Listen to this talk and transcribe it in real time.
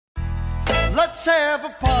Let's have a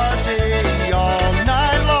party all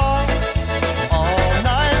night long. All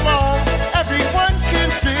night long. Everyone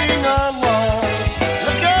can sing along.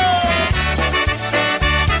 Let's go!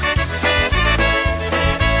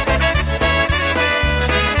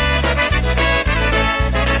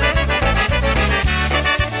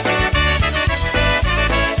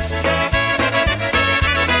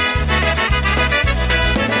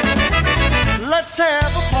 Let's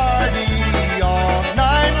have a party all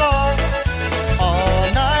night long. All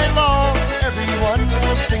night long, everyone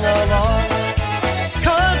will sing along.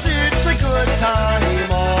 'Cause it's a good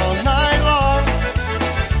time all night long.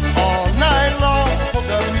 All night long,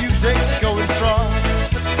 polka music's going strong.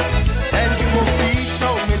 And you will see so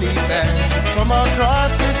many bands from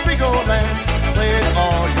across this big old land playing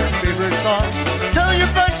all your favorite songs. Tell your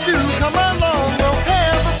friends to come along. We'll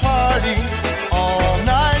have a party all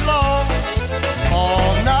night long.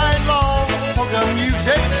 All night long, polka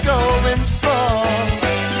music's going strong.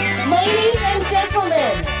 Ladies and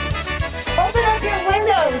gentlemen, open up your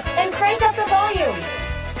windows and crank up the volume.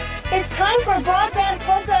 It's time for Broadband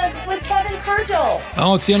Polkas with Kevin Kurgel.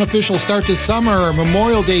 Oh, it's the unofficial start to summer,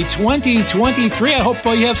 Memorial Day 2023. I hope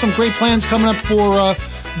you have some great plans coming up for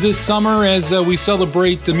this summer as we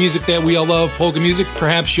celebrate the music that we all love, polka music.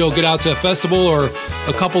 Perhaps you'll get out to a festival or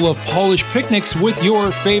a couple of Polish picnics with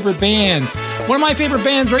your favorite band. One of my favorite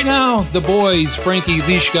bands right now, The Boys, Frankie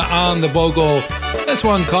Liszka on the vocal. This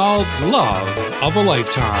one called Love of a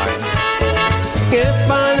Lifetime.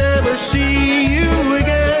 If I never see you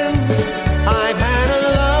again, I've had a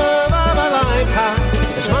love of a lifetime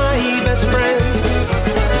as my best friend.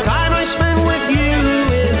 The time I spend with you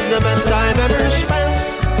is the best I've ever spent,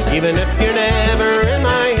 even if you're never in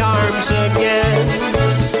my arms again.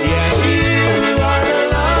 Yes, you are the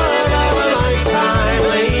love of a lifetime,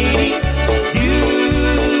 lady. You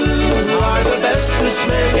are the best this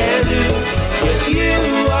man can do. Yes, you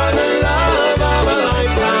are the love of a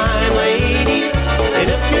lifetime, lady. And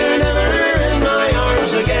if you're never in my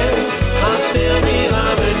arms again, I'll still be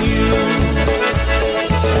loving you.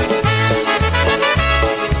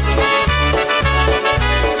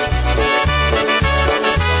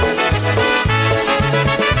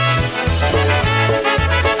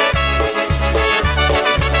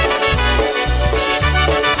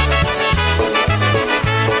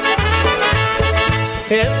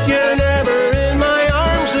 If you're never in my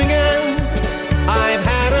arms again, I've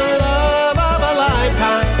had a love of a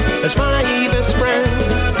lifetime as my best friend.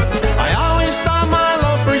 I always thought my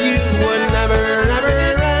love for you would never, never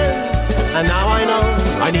end. And now I know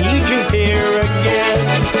I need you here again.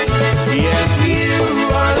 Yes,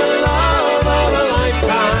 you are the love of a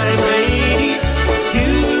lifetime, lady.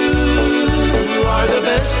 You are the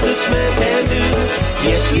best this man can do.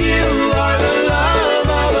 Yes, you are the love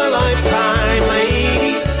of a lifetime,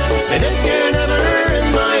 lady. And if you're never in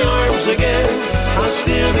my arms again, I'll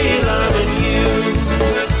still be loving you.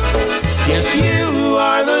 Yes, you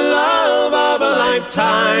are the love of a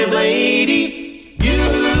lifetime, lady. You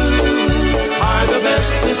are the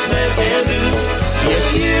best this man can do. Yes,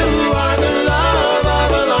 you are the love of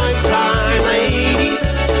a lifetime, lady.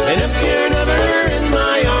 And if you're never in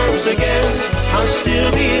my arms again, I'll still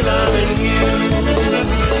be loving you.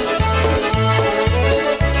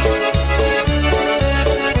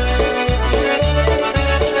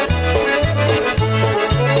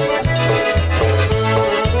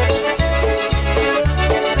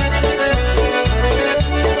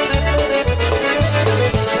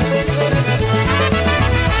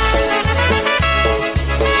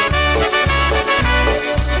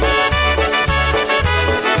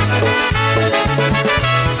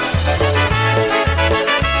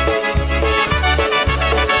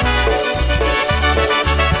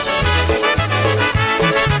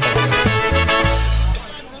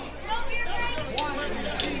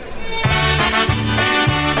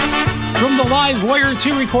 Live Warrior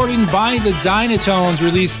 2 recording by the Dynatones,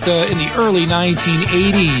 released in the early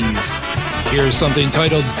 1980s. Here's something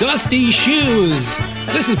titled Dusty Shoes.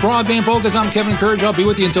 This is Broadband Polkas. I'm Kevin Kurgel. I'll be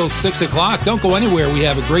with you until 6 o'clock. Don't go anywhere. We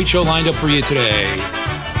have a great show lined up for you today.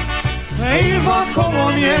 Hej,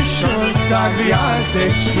 wokoło miesiąca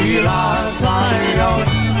gwiazdeczki latają.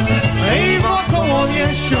 Hej, wokoło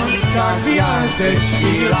miesiąca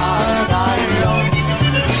gwiazdeczki latają.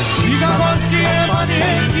 Chicagowskie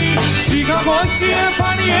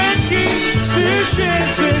panienki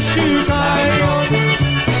tysięcy szukają.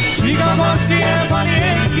 Chicagowskie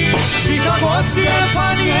panienki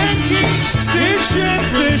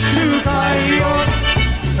tysięcy szukają.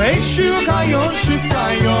 Hej, szukają,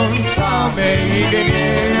 samej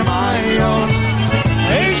nie mają.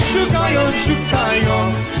 Hej, szukają,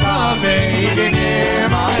 samej nie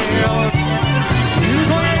mają.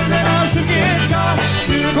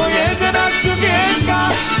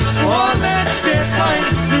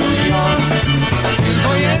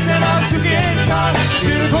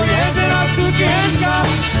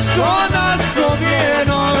 co na sobie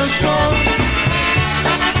noszą.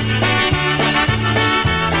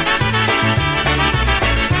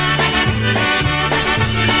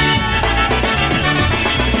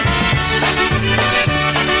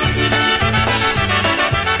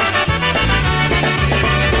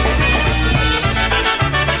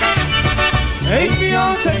 Hej, w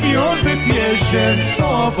piątek i on wypiesze, w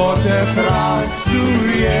sobotę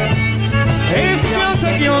pracuje. Hej, w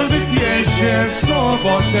piątek i on wypiesze, w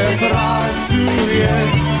sobotę pracuje.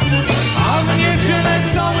 A w niedzielę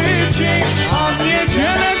cały dzień, a w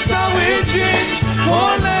niedzielę cały dzień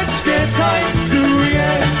Poleczkę tańcuje.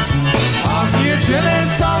 A w niedzielę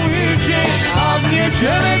cały dzień, a w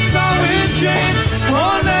niedzielę cały dzień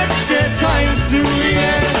Poleczkę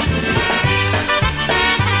tańcuje.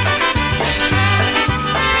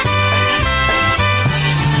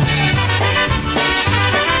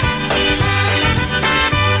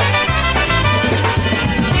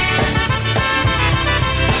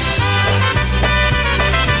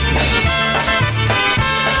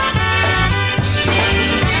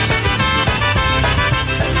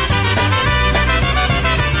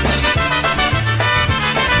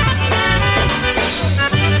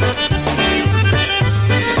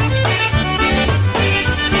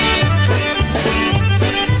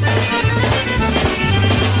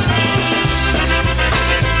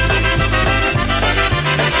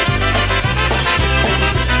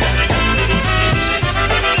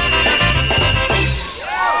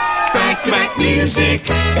 Music.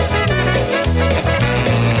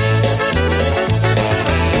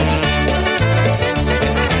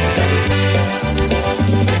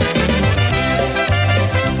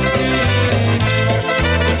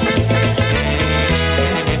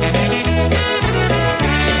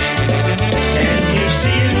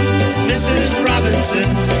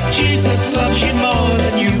 Jesus loves you more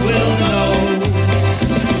than you will know.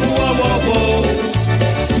 Whoa, whoa, whoa.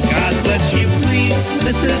 God bless you, please,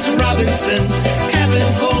 Mrs. Robinson.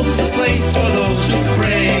 Heaven holds a place for those who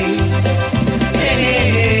pray. Hey,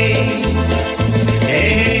 hey,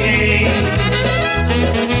 hey, hey.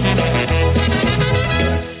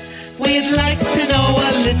 We'd like to know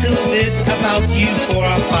a little bit about you for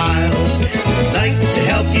our files. We'd like to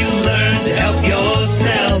help you learn to help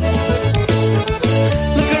yourself.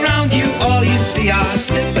 All you see are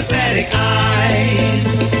sympathetic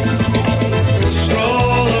eyes.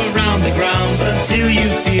 Stroll around the grounds until you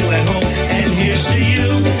feel at home. And here's to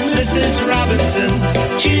you, Mrs. Robinson.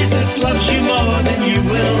 Jesus loves you more than you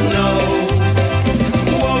will know.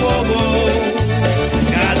 Whoa, whoa, whoa.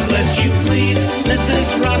 God bless you, please,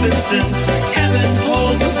 Mrs. Robinson. Heaven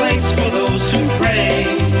holds a place for those who pray.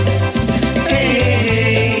 Hey,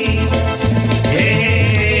 hey, hey.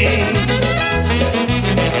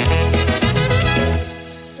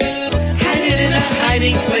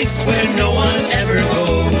 Hiding place where no one ever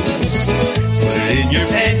goes. Put it in your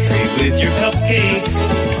pantry with your cupcakes.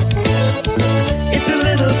 It's a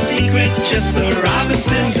little secret, just the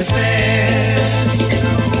Robinsons' affair.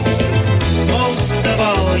 Most of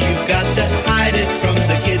all, you've got to hide it from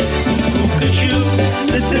the kids. Who could you,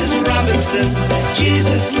 Mrs. Robinson?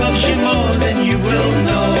 Jesus loves you more than you will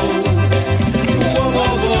know. Whoa,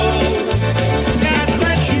 whoa, whoa. God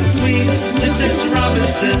bless you, please, Mrs.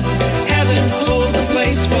 Robinson. Heaven holds a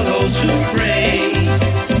place for those who pray.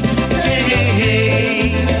 Hey, hey, hey,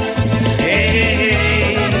 hey,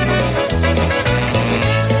 hey.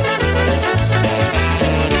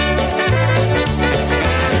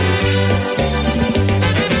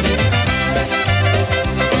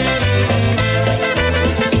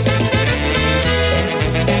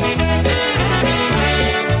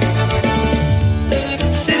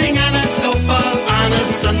 Sitting on a sofa on a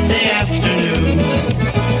Sunday afternoon,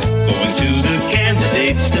 going to the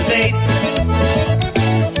candidates' debate.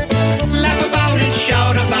 Laugh about it,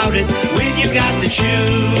 shout about it, when you got to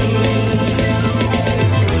choose.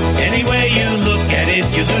 Any way you look at it,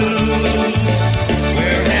 you lose.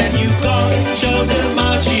 Where have you gone, Joe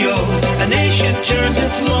DiMaggio? A nation turns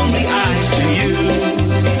its lonely eyes to you.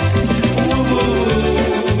 Woo-hoo.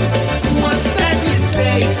 What's that you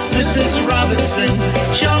say, Mrs. Robinson?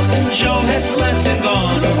 Shelton Joe has left and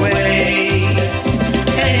gone away.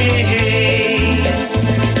 Hey, hey,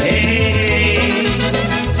 hey, hey.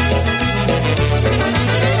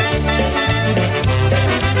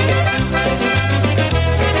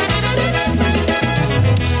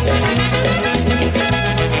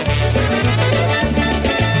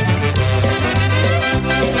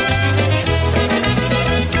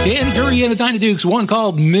 Dan Dury and the Dynadukes, one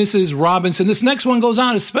called Mrs. Robinson. This next one goes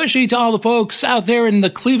on especially to all the folks out there in the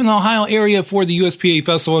Cleveland, Ohio area for the USPA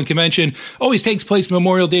Festival and Convention. Always takes place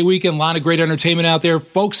Memorial Day weekend. A lot of great entertainment out there.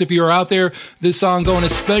 Folks, if you're out there, this song going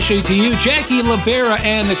especially to you. Jackie LaBera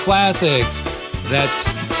and the Classics. That's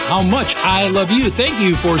How Much I Love You. Thank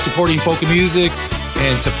you for supporting polka music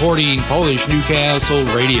and supporting Polish Newcastle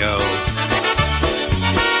Radio.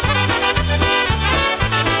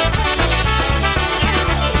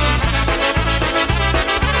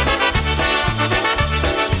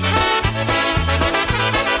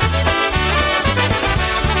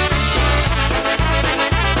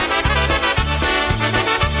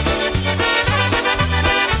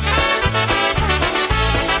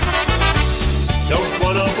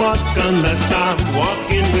 Unless I'm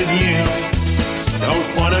walking with you. Don't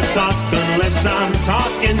wanna talk unless I'm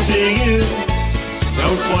talking to you.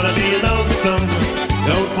 Don't wanna be lonesome,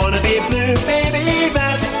 don't wanna be blue. Baby,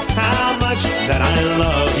 that's how much that I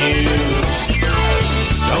love you.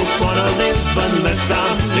 Don't wanna live unless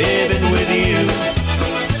I'm living with you.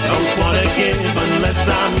 Don't wanna give unless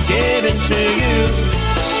I'm giving to you.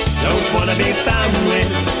 Don't wanna be found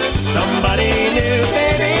with somebody new.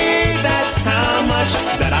 Baby, that's how much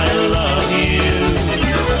that I love you.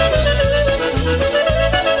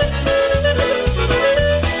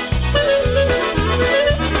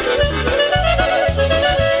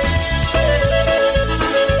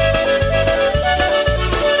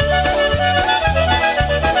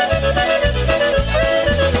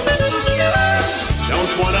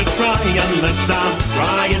 Don't wanna cry unless I'm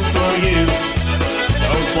crying for you.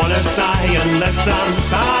 Don't wanna sigh unless I'm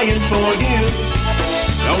sighing for you.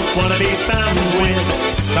 Don't wanna be found with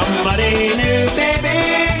somebody new. Baby,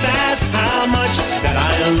 that's how much that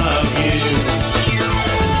I love you.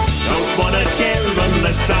 Don't wanna care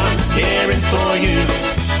unless I'm caring for you.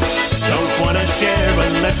 Don't wanna share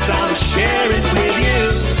unless I'm sharing with you.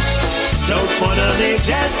 Don't wanna leave,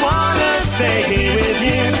 just wanna stay here with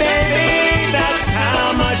you. Baby, that's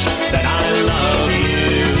how much that I love you.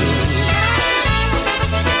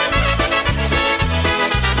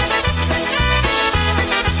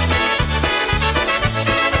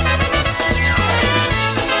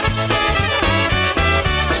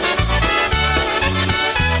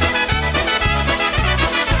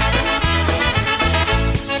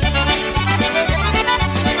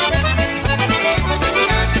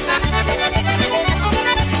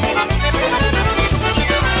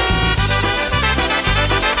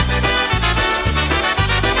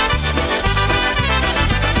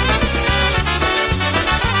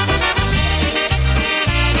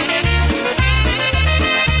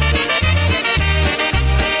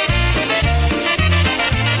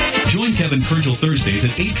 Kevin Kurgel Thursdays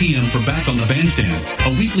at 8 p.m. for Back on the Bandstand, a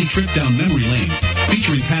weekly trip down memory lane,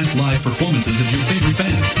 featuring past live performances of your favorite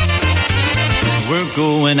bands. We're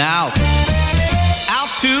going out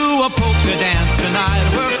to a polka dance tonight.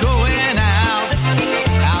 We're going out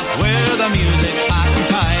where the music's hot and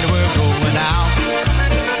tight. We're going out.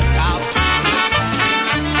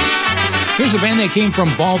 Here's a band that came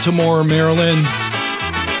from Baltimore, Maryland.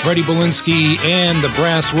 Freddie Belinsky and the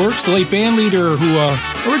Brass Works, the late band leader who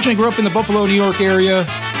originally grew up in the Buffalo, New York area.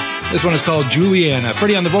 This one is called Juliana.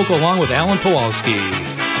 Freddie on the vocal along with Alan Pawlowski.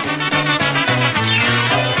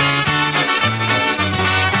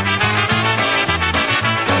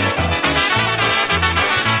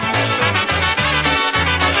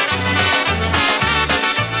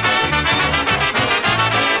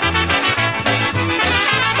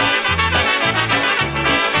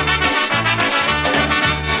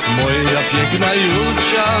 Piękna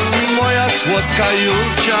Julcia, moja słodka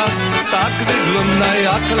Julcia, tak wygląda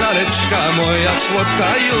jak laleczka, moja słodka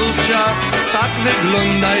Julcia, tak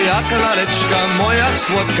wygląda jak laleczka, moja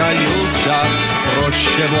słodka Julcia.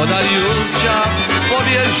 Proszę młoda Julcia,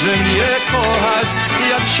 powiedz, że mnie kochasz,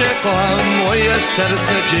 ja cię kocham, moje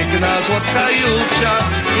serce piękna słodka Julcia,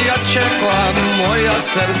 ja cię kocham, moja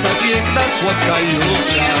serce piękna słodka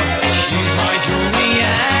Julcia. She's my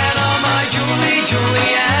Juliana, my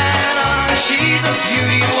Juliana. She's a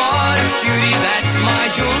beauty, what a cutie, that's my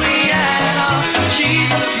Juliana.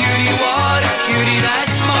 She's a beauty, what a cutie,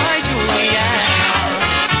 that's my Juliana.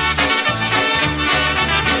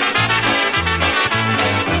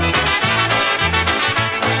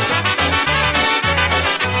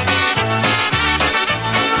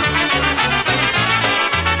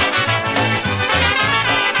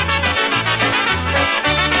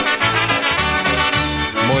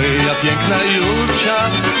 Moja piękna Julcia,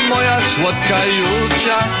 moja słodka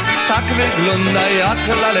Julcia, tak wygląda jak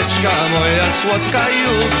laleczka, moja słodka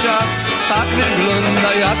Julcia, tak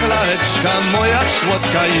wygląda jak laleczka, moja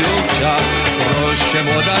słodka Julcia. się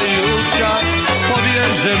młoda Julcia,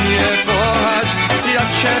 powiesz, że mnie kochasz, jak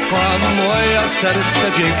cię kocham, moja serce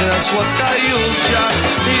piękna, słodka Julcia.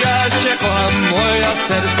 Ja cię kocham, moja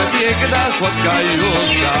serce piękna, słodka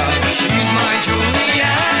Julcia. She's my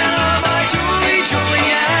Juliana, my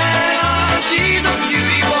Juliana. She's a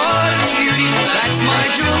beauty, what a beauty, that's my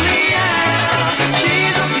Juliana.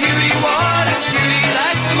 She's a beauty, what a beauty,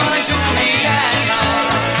 that's my Juliana.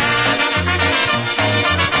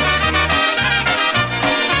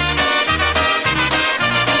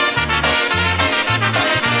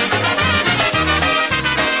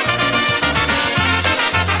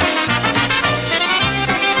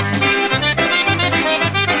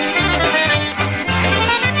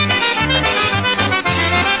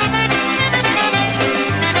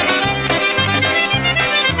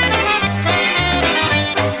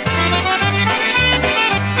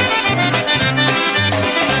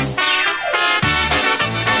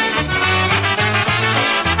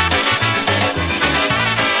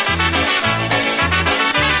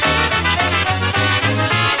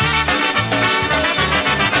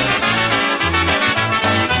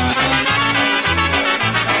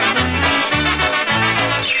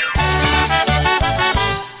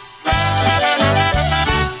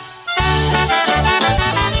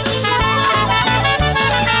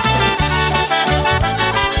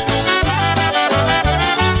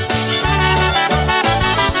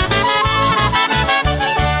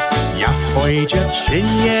 Swojej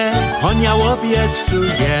dziewczynie konia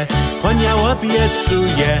obiecuję,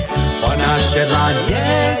 ona się dla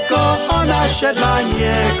niego, ona się dla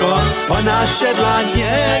niego, ona się dla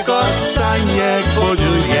niego stajnie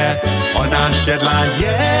buduje. Ona się dla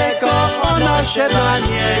niego, ona się dla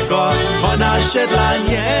niego, ona się dla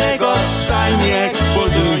niego stajnie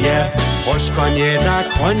buduje. Choć konie na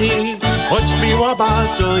koni, choć miłoba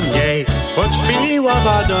do niej,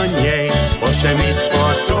 do niej, bo się mi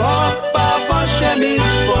spodobał, bo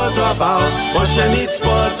się mi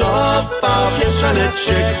spodobał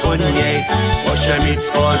pieszoneczek po niej, bo się mi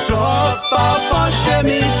spodobał,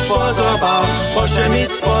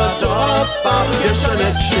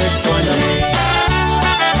 pieszoneczek po niej.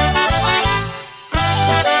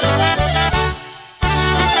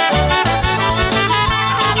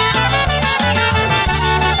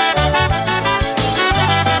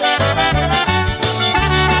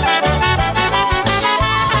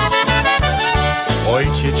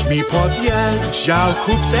 Ojciec mi powiedział,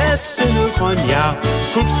 kup se synu konia,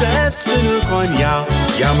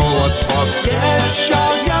 ja mu odpowiedział,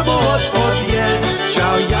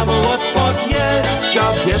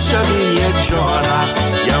 pierwsza mi nie żona.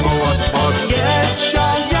 Ja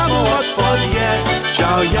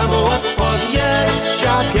mu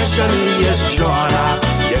odpowiedział, pierwsza mi jest żona.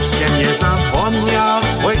 Jeszcze nie zapomniał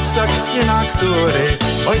ojca syna, który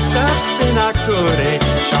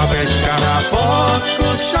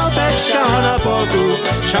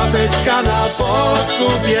czapeczka na boku,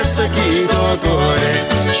 pieseki do góry.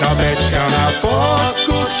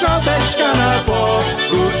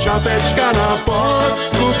 Czapeczka na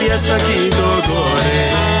boku, pieseki do góry.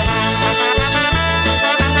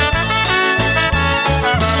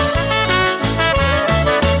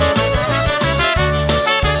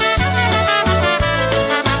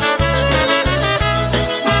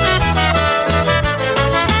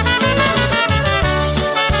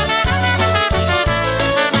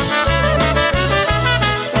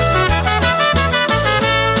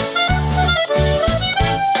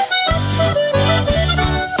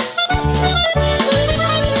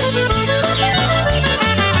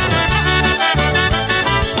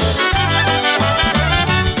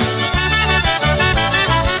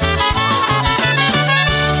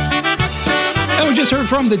 Heard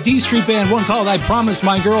from the D Street Band, one called I Promised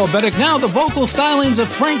My Girl a Better. Now the vocal stylings of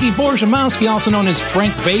Frankie Borzymowski, also known as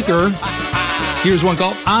Frank Baker. Here's one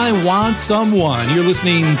called I Want Someone. You're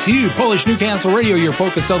listening to Polish Newcastle Radio, your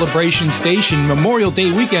polka celebration station, Memorial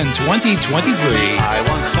Day weekend 2023. I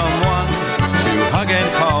want someone to hug and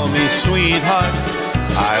call me sweetheart.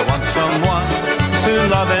 I want someone to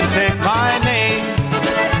love and take my name.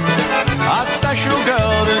 A special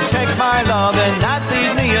girl to take my love and not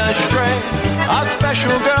lead me astray. A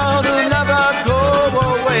special girl to never go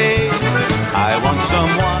away. I want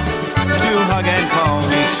someone to hug and call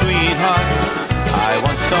me sweetheart. I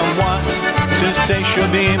want someone to say she'll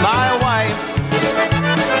be my wife.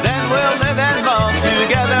 Then we'll live and love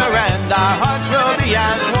together and our hearts will be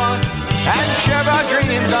as one. And share our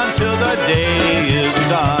dreams until the day is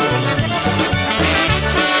done.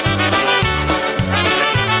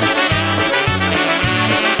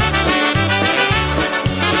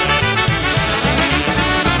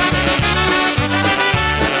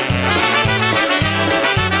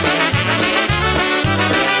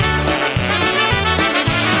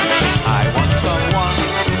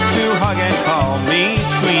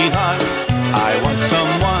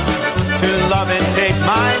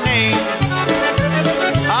 me.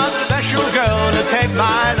 A special girl to take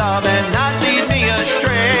my love and not lead me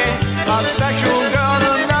astray. A special girl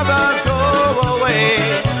to never go away.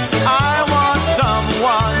 I want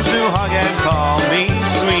someone to hug and call me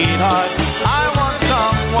sweetheart. I want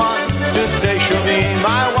someone to say she'll be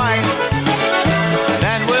my wife.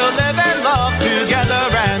 Then we'll live and love together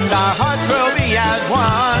and our hearts will be as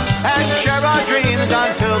one. And share our dreams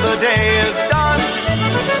until the day is done.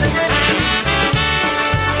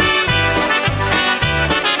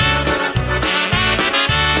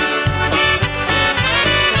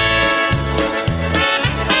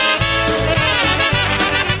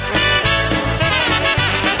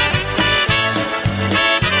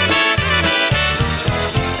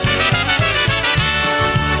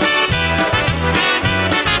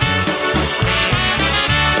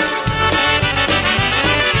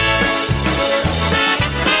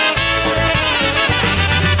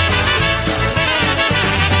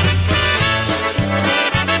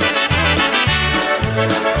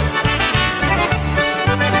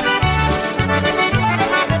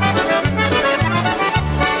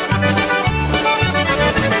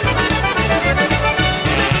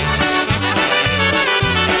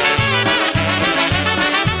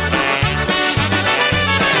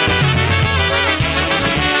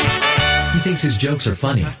 His jokes are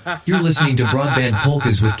funny. You're listening to Broadband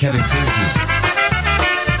Polkas with Kevin Kurtzy.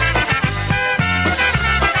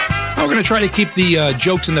 We're going to try to keep the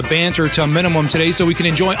jokes and the banter to a minimum today so we can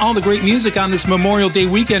enjoy all the great music on this Memorial Day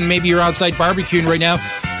weekend. Maybe you're outside barbecuing right now.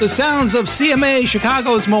 The sounds of CMA,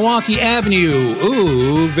 Chicago's Milwaukee Avenue.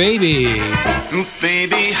 Ooh, baby. Ooh,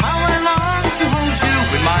 baby, how I long to hold you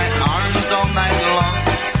with my arms all night long.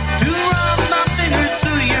 To rub my fingers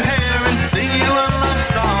through your hair and sing you a love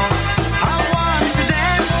song. I want to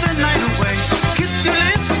dance the night away, kiss your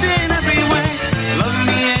lips in every way. Love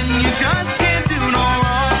me and you just can't do no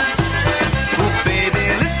wrong. Oh, baby,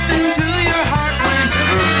 listen to your heart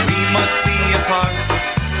whenever we must be apart.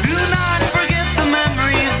 Do not forget the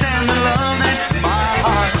memories and the love that's in my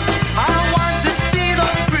heart. I want to see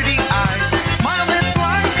those pretty eyes, smile that's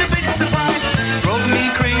like a big surprise. Drove me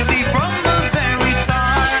crazy from the very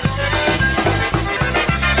start.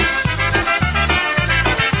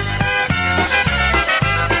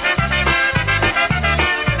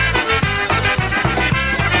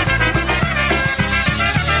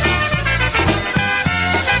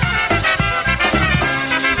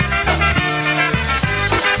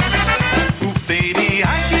 Ooh, baby,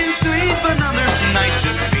 I can't sleep another night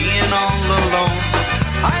just being all alone.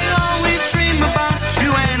 I always dream about you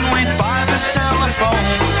and wait by the telephone.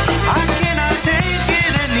 I cannot take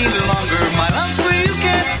it any longer. My love for you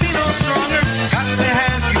can't be no stronger. Got to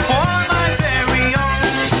have you for my very own.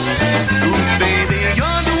 Ooh, baby,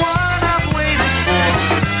 you're the one I've waited for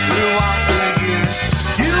throughout the years.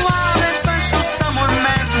 You are that special someone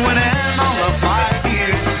that would end all of my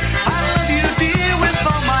fears. I love you, dear, with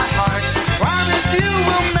all my heart. Promise you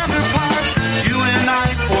will never part. You and I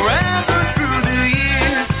forever through the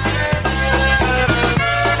years.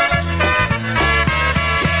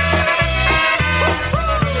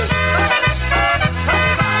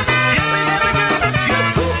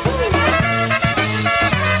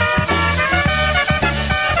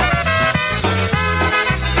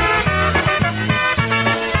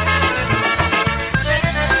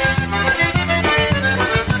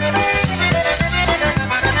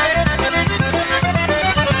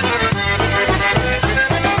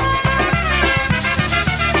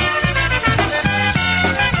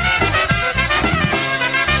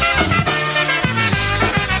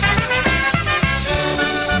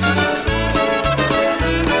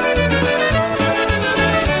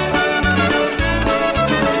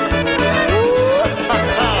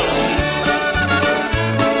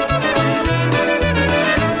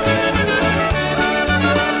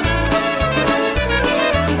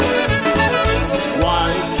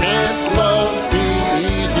 Why can't love be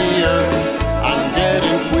easier? I'm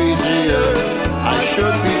getting queasier. I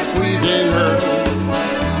should be squeezing her.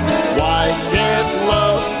 Why can't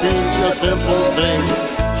love be a simple thing?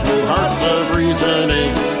 Two hearts of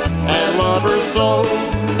reasoning and lovers so.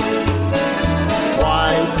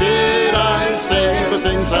 Why did I say the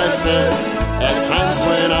things I said? At times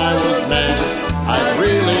when I was mad, I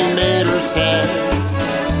really made her sad.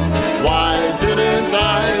 Why didn't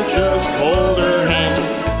I just hold her hand,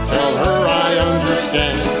 tell her I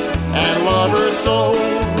understand, and love her so?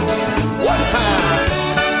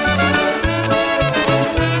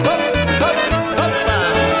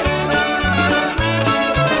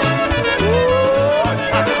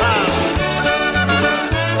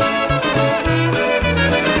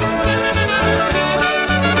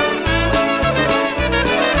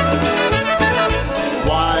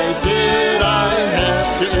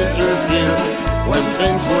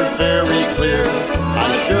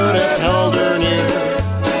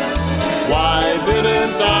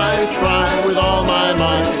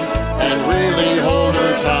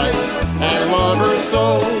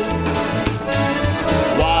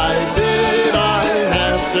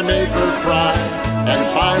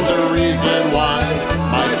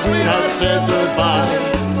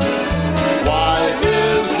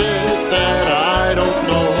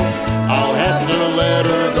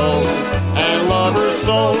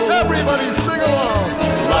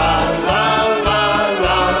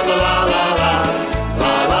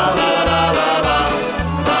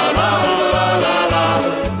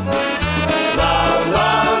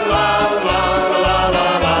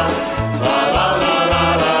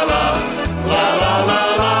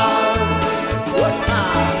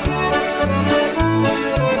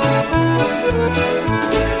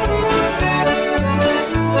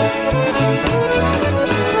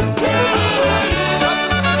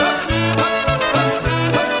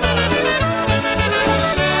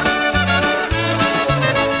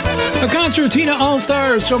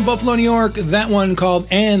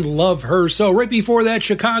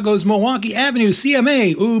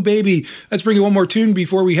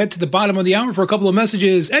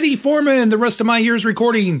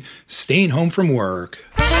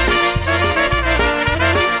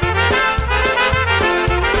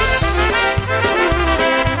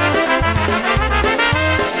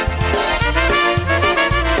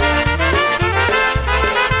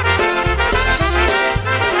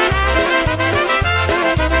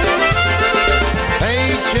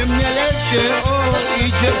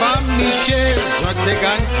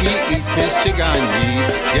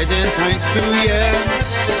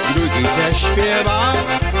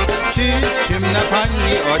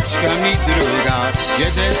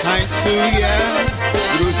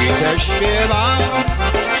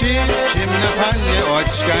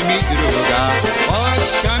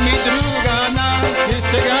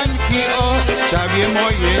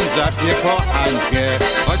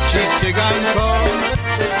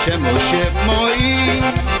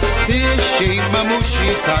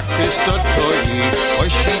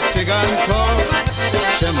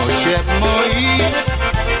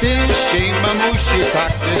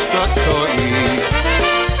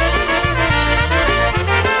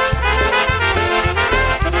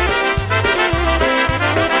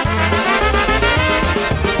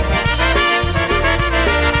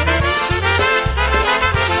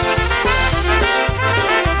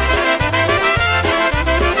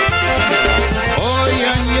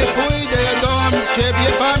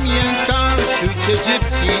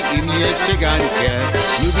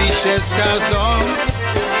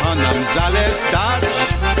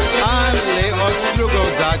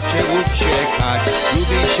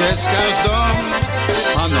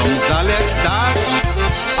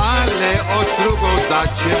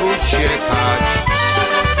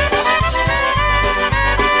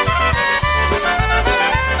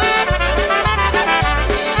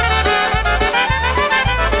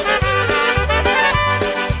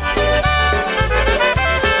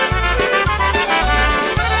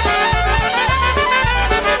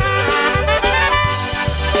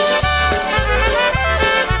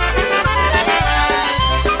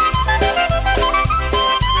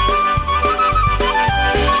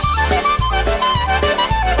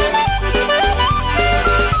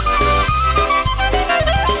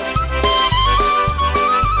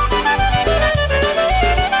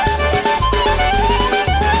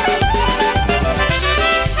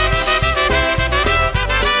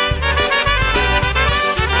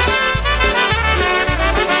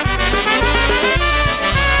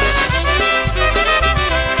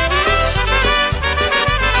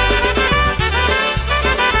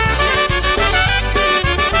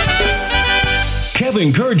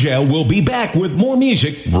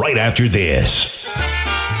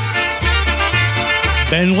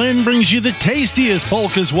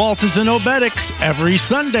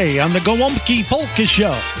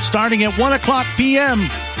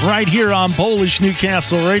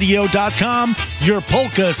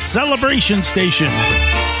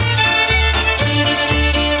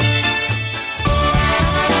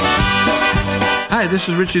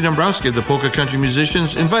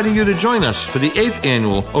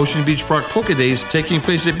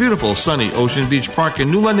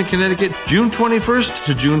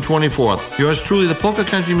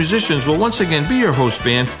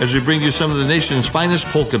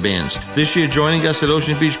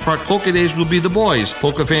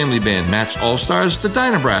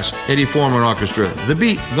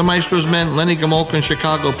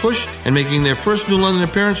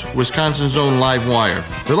 Wire.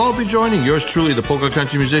 They'll all be joining yours truly, the Polka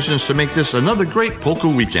Country Musicians, to make this another great polka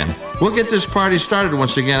weekend. We'll get this party started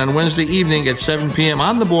once again on Wednesday evening at 7 p.m.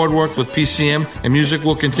 on the boardwalk with PCM, and music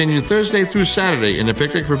will continue Thursday through Saturday in the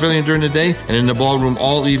picnic pavilion during the day and in the ballroom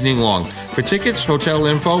all evening long. For tickets, hotel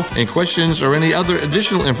info, and questions or any other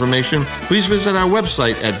additional information, please visit our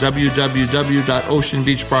website at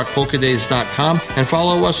www.oceanbeachparkpolkadays.com and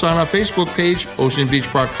follow us on our Facebook page, Ocean Beach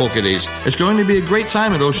Park Polka Days. It's going to be a great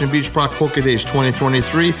time at Ocean Beach Park Polka Days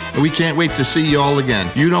 2023, and we can't wait to see you all again.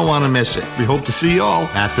 You don't want to miss it. We hope to see you all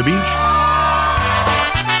at the beach.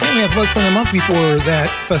 We have less than a month before that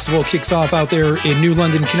festival kicks off out there in New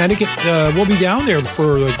London, Connecticut. We'll be down there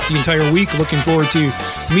for the entire week. Looking forward to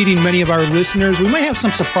meeting many of our listeners. We might have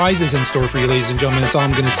some surprises in store for you, ladies and gentlemen. That's all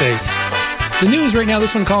I'm going to say. The news right now,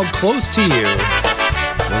 this one called Close to You.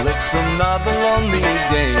 Well, it's another lonely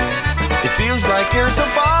day. It feels like you're so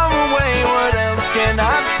far away. What else can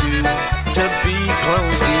I do to be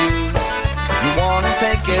close to you? You want to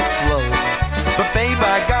take it slow, but babe,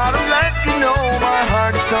 I gotta let you know my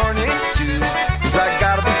heart is torn in two, 'cause I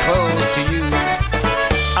gotta be close to you.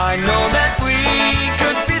 I know that we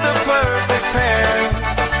could be the perfect pair,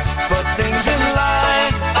 but things in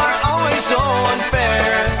life are always so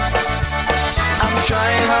unfair. I'm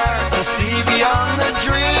trying hard to see beyond the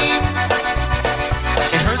dream.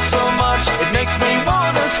 It hurts so much, it makes me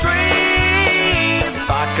wanna scream. If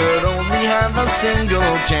I could only have a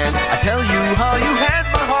single chance, I tell you how you had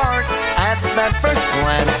my heart at that first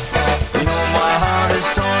glance. You know my heart is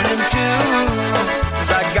torn in two,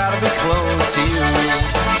 'cause I gotta be close to you.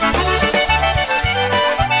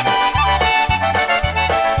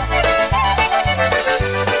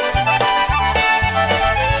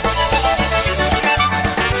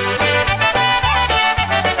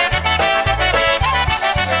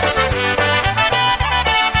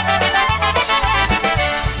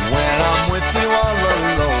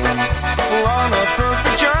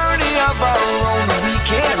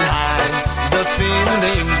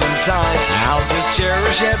 I'll just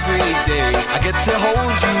cherish every day I get to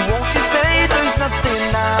hold you. Won't you stay? There's nothing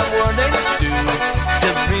I wouldn't do to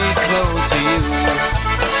be close to you.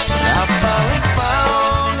 I finally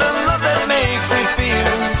found a love that makes me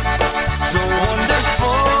feel so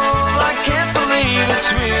wonderful. I can't believe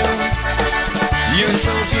it's real. You're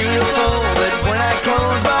so beautiful that when I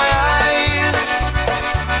close my eyes,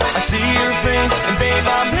 I see your face, and babe,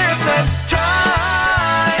 I'm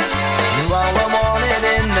hypnotized. You're all I wanted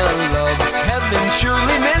in the love. Heaven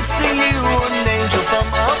surely missing you, an angel from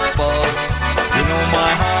above. You know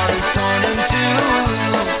my heart is torn in two,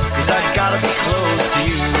 'cause I gotta be close to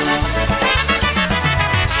you.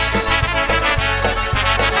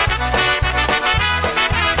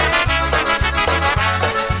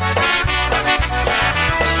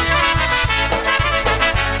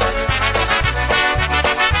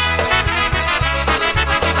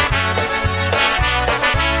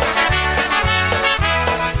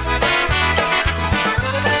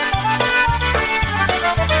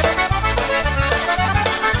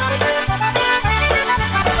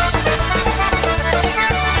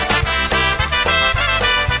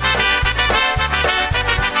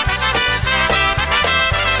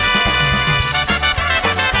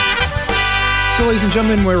 Ladies and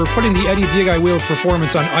gentlemen, we're putting the Eddie Big Eye Wheel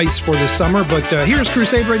performance on ice for this summer, but here's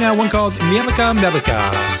Crusade right now, one called Mielka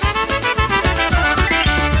Melika.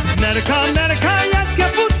 Melka, Melka, jakie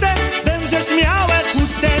puste, będziesz miałe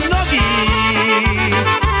puste nogi.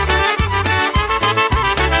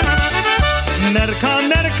 Melka,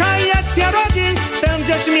 Melka, jedz pierogi,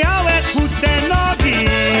 będziesz miałe puste nogi.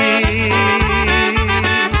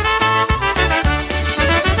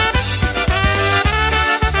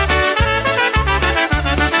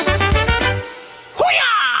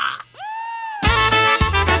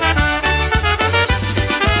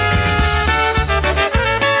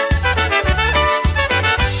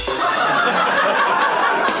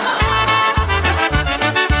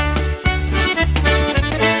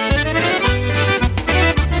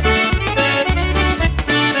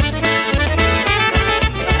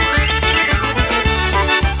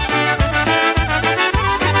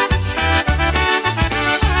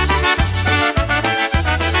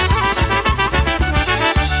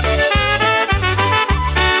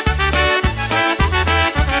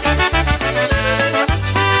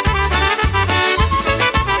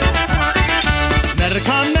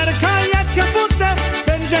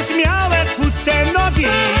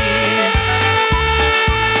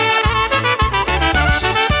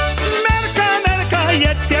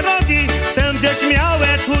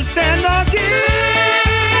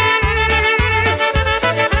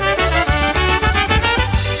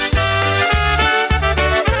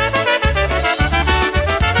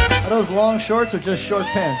 long shorts or just short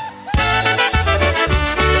pants?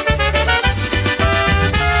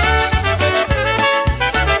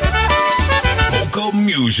 Polka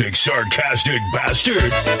music, sarcastic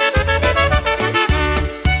bastard.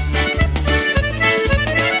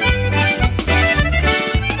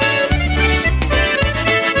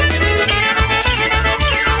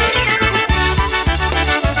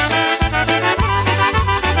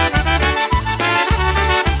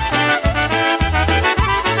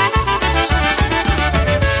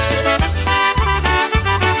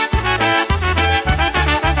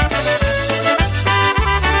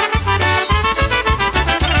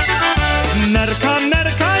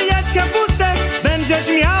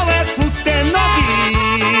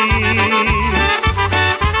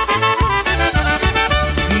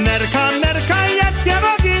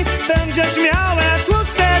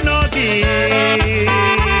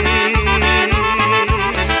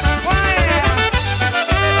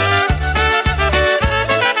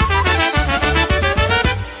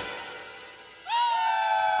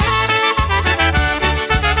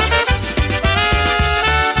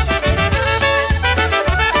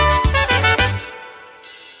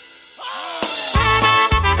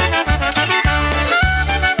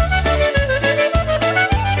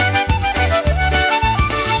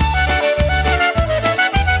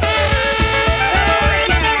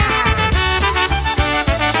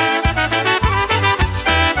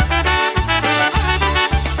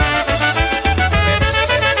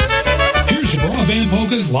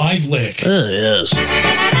 Live lick. Oh, yes.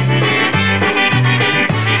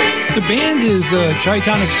 The band is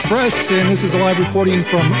Chi-Town Express, and this is a live recording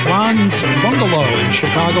from Ron's Bungalow in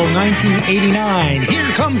Chicago, 1989.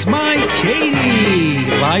 Here comes my Katie.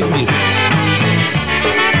 Live music.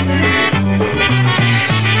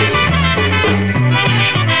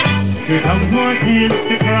 Here comes more tears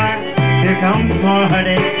to cry. Here comes more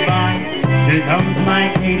heartaches by. Here comes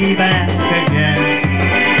my Katie back again.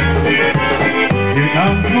 Here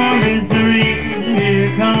comes more misery,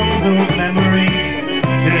 here comes old memory,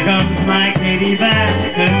 here comes my Katie back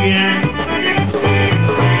again.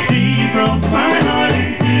 She broke my heart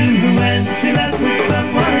in two when she left with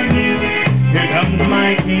someone new. Here comes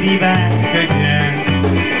my Katie back again.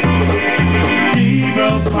 She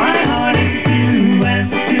broke my heart in two when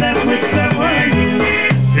she left with someone new.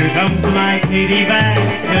 Here comes my Katie back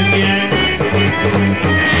again.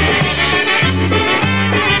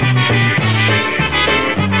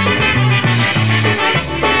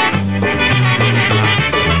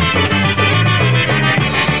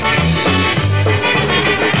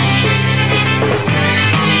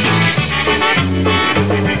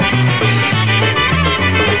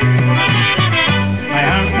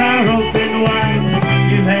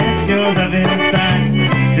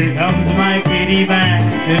 Back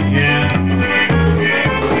again.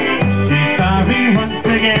 She's sorry once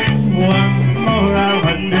again. Once more I'll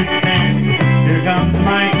understand. Here comes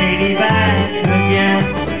my Katie back again.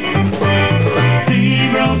 She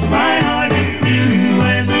broke my heart in two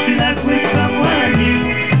when she left with someone new.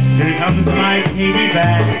 Here comes my Katie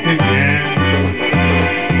back again.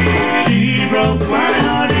 She broke my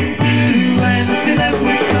heart in two when she left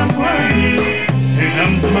with someone new. Here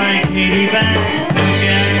comes my Katie back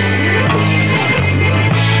again.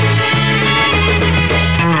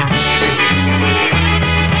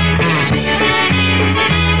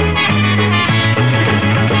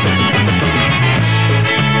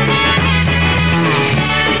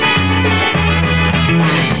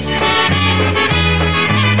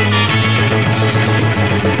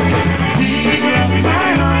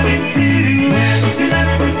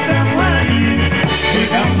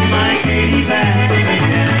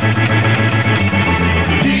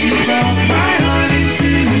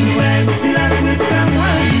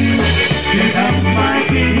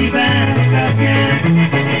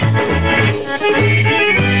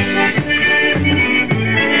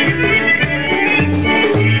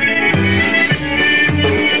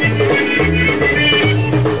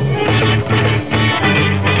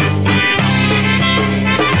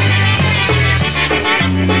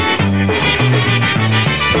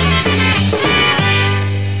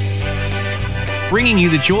 Bringing you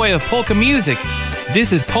the joy of polka music.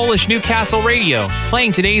 This is Polish Newcastle Radio,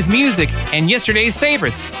 playing today's music and yesterday's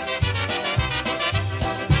favorites.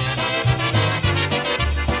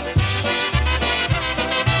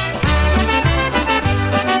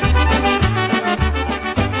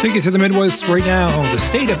 Take it to the Midwest right now, the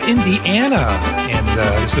state of Indiana. And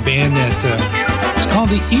it's a band that is called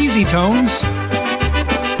the Easy Tones.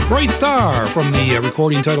 Bright Star from the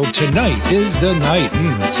recording titled Tonight is the Night.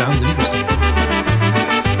 Sounds interesting.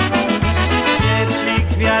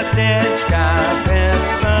 Gwiazdeczka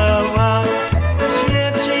wesoła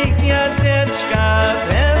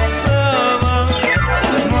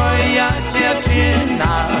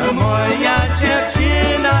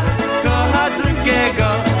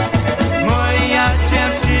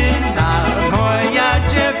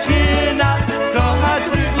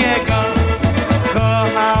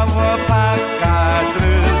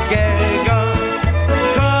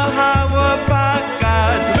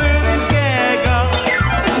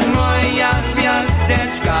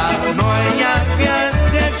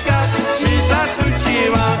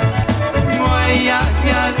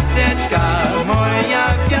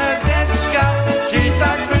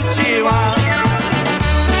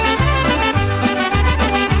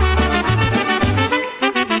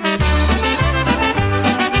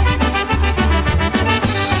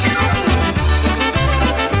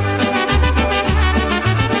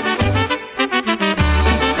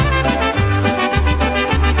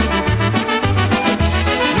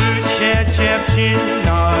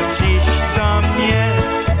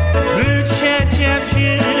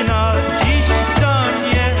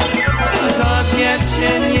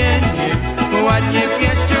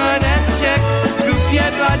pierścioneczek kupię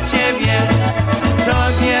dla ciebie.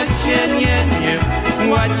 Tobie cienienie,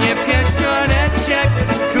 ładnie pierścioneczek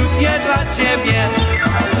kupię dla ciebie.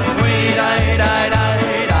 Ui, daj, daj, daj,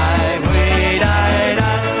 daj, ui, daj,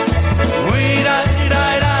 daj. Ui, daj,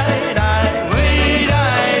 daj, daj, daj, ui,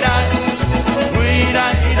 daj, daj. Ui,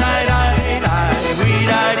 daj, daj, daj, daj, ui,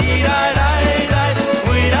 daj, di, daj, daj, daj,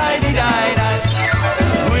 ui, daj, di, daj, daj.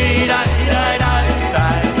 Ui, daj, daj, daj,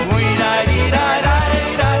 daj, ui, daj, di, daj, daj,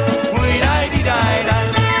 daj, ui, daj, di, daj, daj.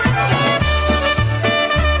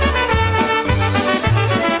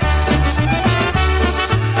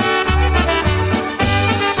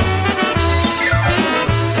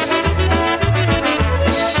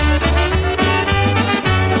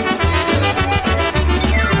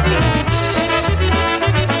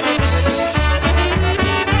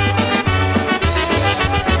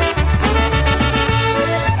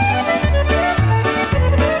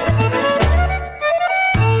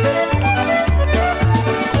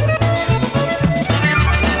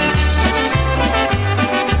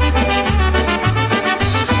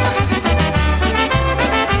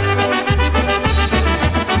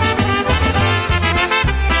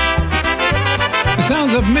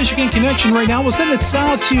 Of Michigan Connection right now. We'll send it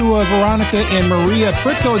south to Veronica and Maria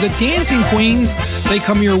Pritko, the Dancing Queens. They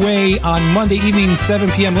come your way on Monday evening,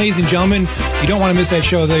 7 p.m. Ladies and gentlemen, you don't want to miss that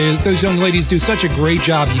show. Those young ladies do such a great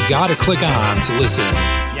job. You got to click on to listen.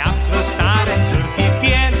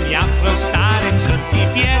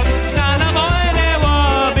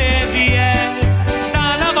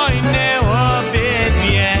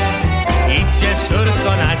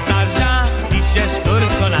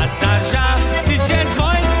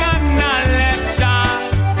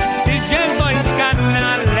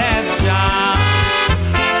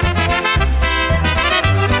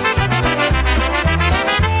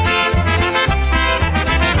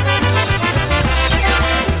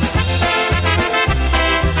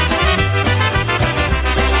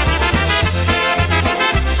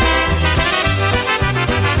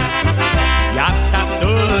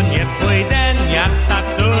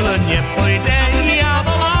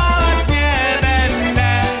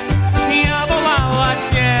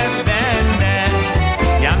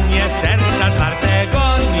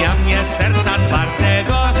 Serca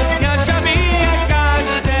twardego, ja zabiję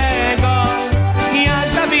każdego, ja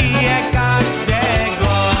zabiję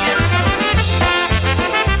każdego.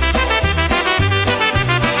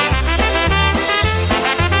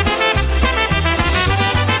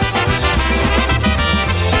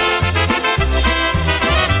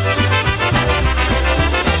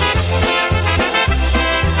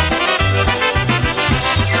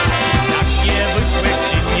 Jak nie wysłe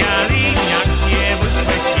siniali, jak nie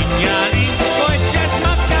wysłe siniali, ojciec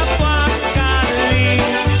matka płakali,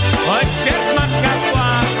 ojciec matka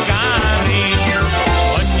płakali.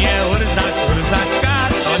 On nie urzać, urzaczka,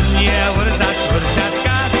 on nie urzać,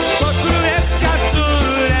 urzaczka, to królewska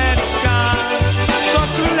córeczka, to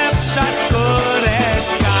królewska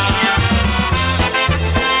córeczka.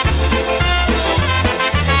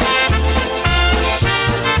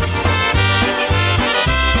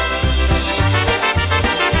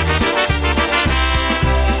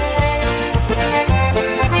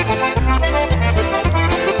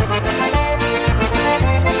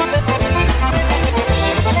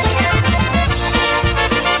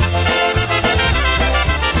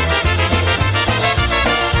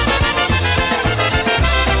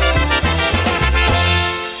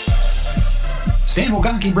 Stan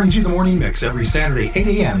Woganki brings you the morning mix every Saturday, 8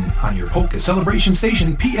 a.m. on your polka celebration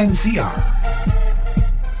station, PNCR.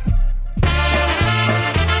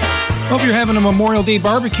 Well, if you're having a Memorial Day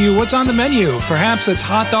barbecue, what's on the menu? Perhaps it's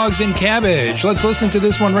hot dogs and cabbage. Let's listen to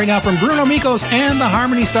this one right now from Bruno Mikos and the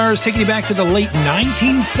Harmony Stars, taking you back to the late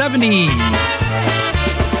 1970s.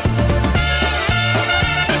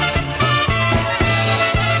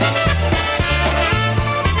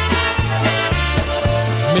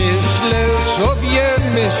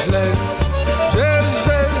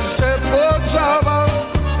 Myślę, że podziała.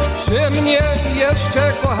 Czy mnie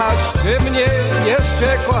jeszcze kochasz, czy mnie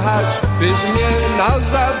jeszcze kochasz, byś mnie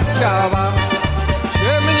nazad chciała.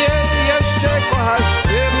 Czy mnie jeszcze kochasz,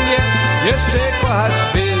 czy mnie jeszcze kochasz,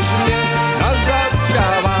 byś mnie nazad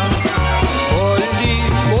chciała. Boli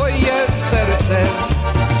moje serce,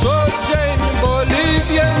 co dzień boli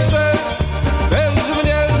więcej. Bez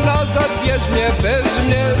mnie nazad weźmie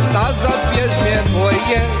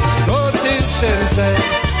moje 100 tysięcy.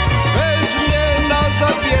 Weźmie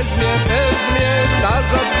nazad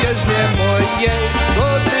weźmie moje 100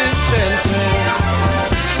 tysięcy.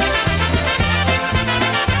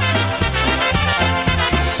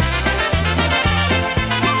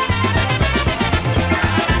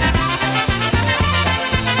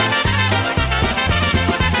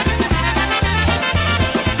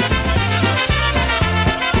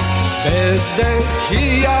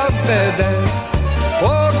 ci ja będę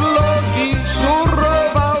podlogi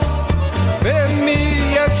surował.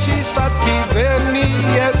 Wymiję ci statki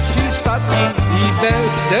i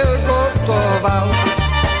będę gotował.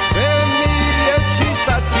 Wymiję ci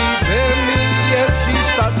statki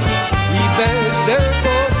i będę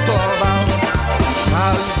gotował.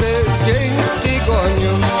 Każdy dzień w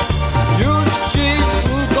tygodniu już ci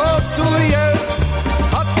ugotuję.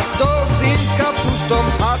 Hot dogi z kapustą,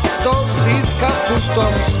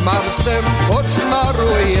 z marcem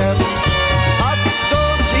podsmaruję. Hot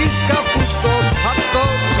dogi z kapustą,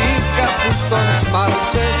 z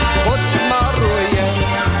marcem podsmaruję.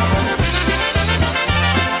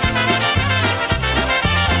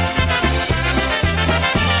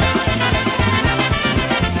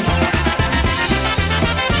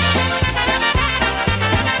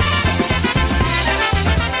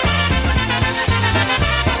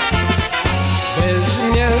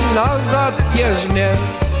 Nazad bierz mnie,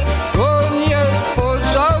 to nie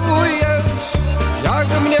pożałujesz.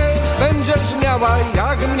 Jak mnie będziesz miała,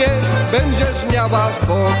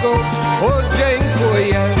 Bogu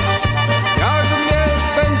podziękujesz. Jak mnie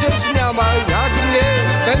będziesz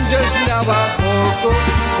miała, Bogu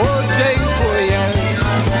podziękujesz.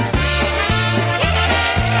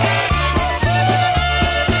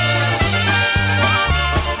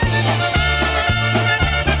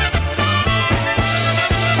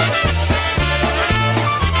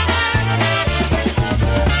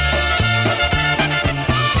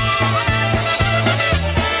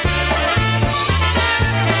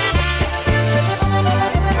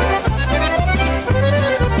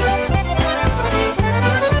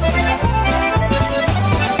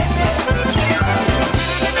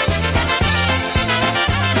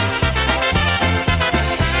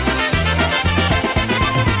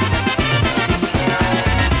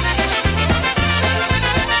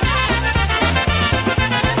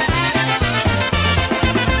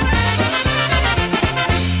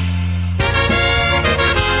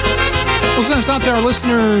 Out to our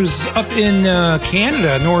listeners up in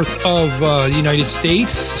Canada, north of the United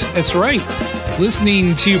States. That's right.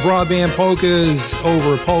 Listening to BroadBand Polkas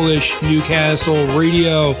over Polish Newcastle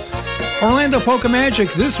Radio. Orlando Polka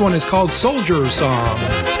Magic. This one is called Soldier Song.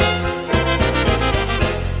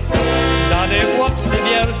 Dany chłopcy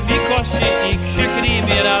wiersz mi kosi i krzyknij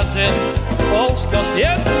mi razem. Polsko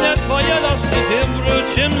zjedne twoje losy, tym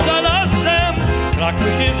wrócim za lasem.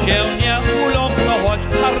 Krakusi się nie uląkną, choć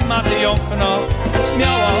armaty jąkną.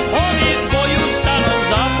 Miała oni w boju staną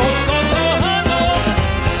za Polską kochaną.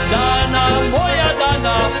 Dana moja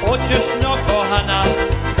dana, chociaż no kochana.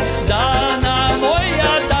 Dana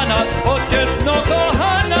moja dana, chociaż no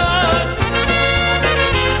kochana.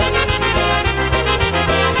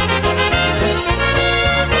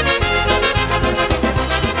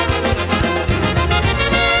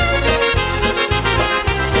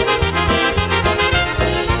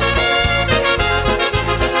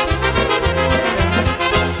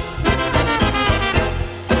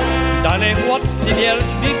 Chłopcy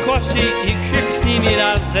wiersz mi kosi i krzyknij mi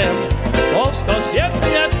razem. Polsko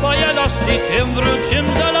zjednie twoje losy, tym wrócim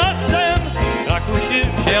za lasem. Krakusi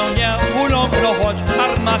się nie uląkną, choć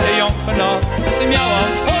armaty jąkną. Miała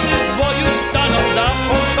oni w boju staną za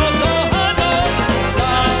Polską kochaną.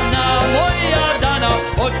 Dana moja dana,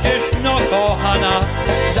 chociaż no kochana.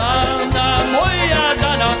 Dana moja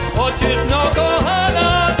dana, chociaż no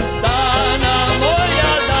kochana. Dana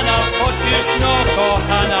moja dana, chociaż no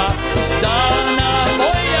kochana. Dana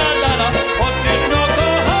moja dana, chociaż no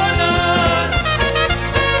kochana.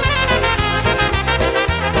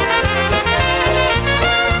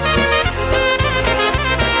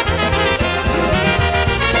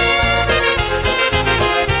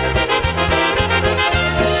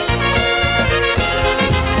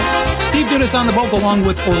 Us on the vocal along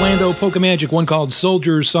with Orlando Polka Magic, one called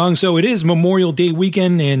Soldier Song. So it is Memorial Day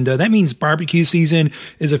weekend, and that means barbecue season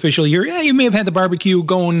is officially here. Yeah, you may have had the barbecue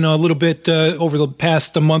going a little bit over the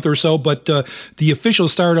past month or so, but the official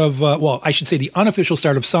start of, well, I should say the unofficial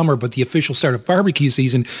start of summer, but the official start of barbecue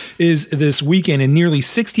season is this weekend, and nearly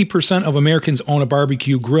 60% of Americans own a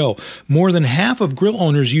barbecue grill. More than half of grill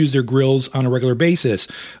owners use their grills on a regular basis.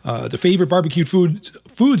 The favorite barbecue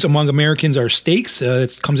foods among Americans are steaks.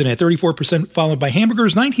 It comes in at 34%. Followed by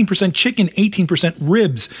hamburgers, 19% chicken, 18%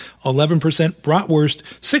 ribs, 11% bratwurst,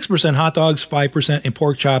 6% hot dogs, 5% and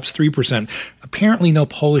pork chops, 3%. Apparently no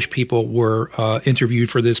Polish people were interviewed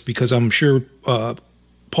for this because I'm sure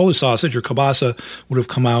Polish sausage or kielbasa would have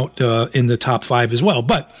come out in the top 5 as well.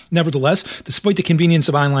 But nevertheless, despite the convenience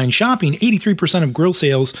of online shopping, 83% of grill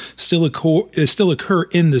sales still occur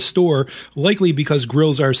in the store, likely because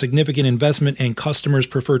grills are a significant investment and customers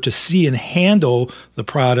prefer to see and handle the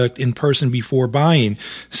product in person before buying.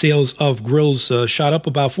 Sales of grills shot up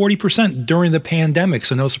about 40% during the pandemic,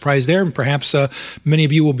 so no surprise there. And perhaps many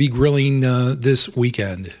of you will be grilling this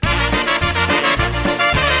weekend.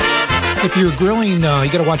 If you're grilling,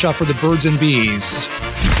 you got to watch out for the birds and bees.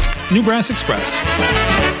 New Brass Express.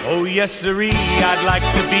 Oh, yes, sirree, I'd like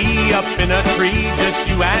to be up in a tree, just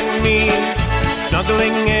you and me,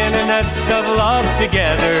 snuggling in a nest of love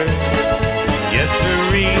together. Yes,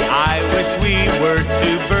 sirree, I wish we were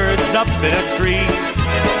two birds up in a tree,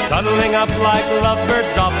 cuddling up like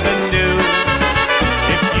lovebirds often do.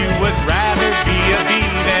 If you would rather be a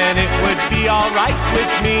bee, then it would be all right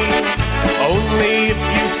with me. Only if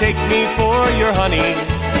you take me for your honey,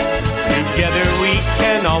 together we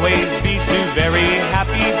can always be two very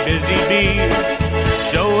happy, busy bees,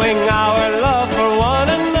 showing our love for one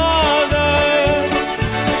another.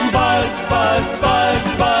 Buzz, buzz, buzz,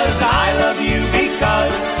 buzz, I love you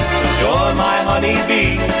because you're my honey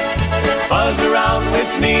bee. Buzz around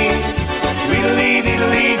with me,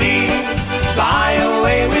 tweedledee-deedledee, fly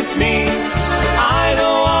away with me. I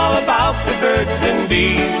know all about the birds and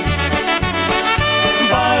bees.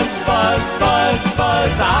 Buzz, buzz, buzz,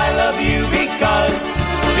 buzz, I love you because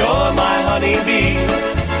you're my honey bee.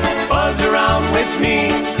 Buzz around with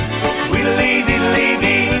me,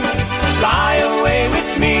 tweedledee-deedledee, fly away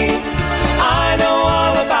with me. I know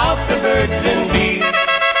all about the birds and bees.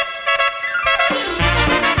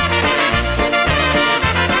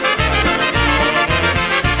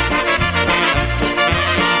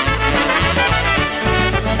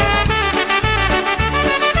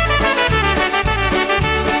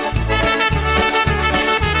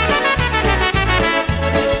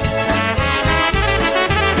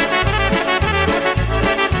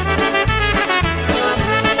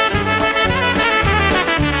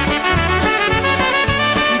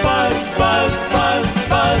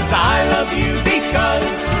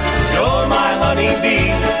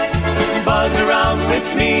 Bee, buzz around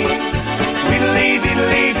with me,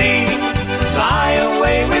 tweedledee-deedledee, fly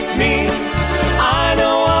away with me. I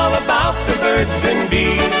know all about the birds and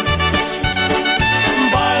bees.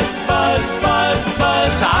 Buzz, buzz, buzz,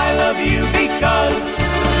 buzz, I love you because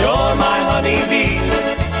you're my honey bee.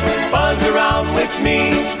 Buzz around with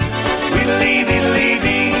me,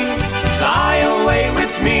 tweedledee-deedledee, fly away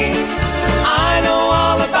with me. I know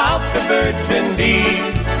all about the birds and bees.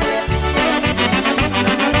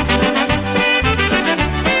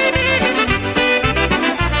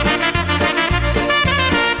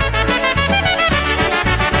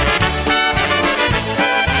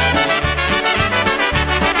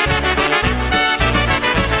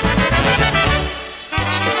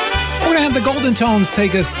 The Golden Tones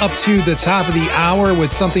take us up to the top of the hour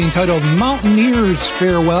with something titled Mountaineer's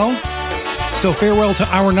Farewell. So farewell to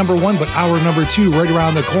hour number 1, but hour number 2 right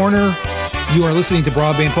around the corner. You are listening to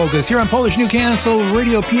Broadband Polkas here on Polish Newcastle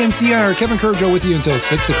Radio PNCR. Kevin Kurdziel with you until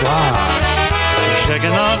 6 o'clock.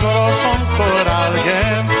 Żegna gorącą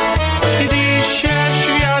koralgę, gdy się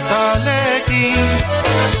świat daleki.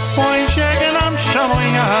 Oj, żegnam się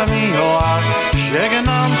moja miła,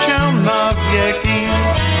 żegnam cię na wieki.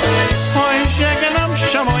 Oj, żegnam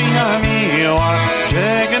się moja miła,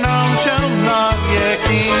 żegnam cię na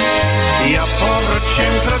wieki. Ja powrócę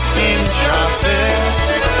w krótkim czasie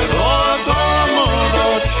do domu,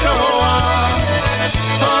 do czoła.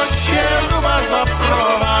 To cię chyba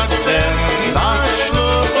zaprowadzę na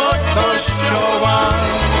ślub do kościoła.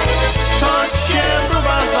 To cię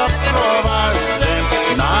chyba zaprowadzę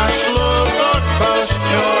na ślub do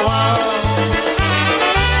kościoła.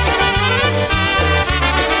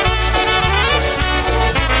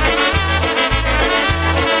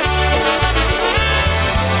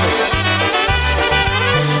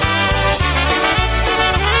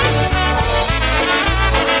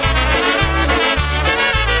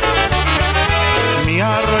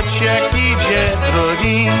 Jak idzie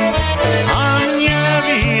drogi, a nie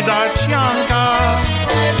widać Janka,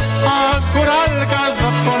 a góralka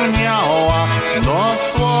zapomniała do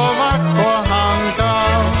słowa kochanka.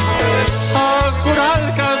 A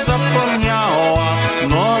góralka zapomniała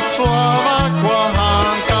do słowa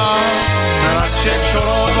kochanka. Raczej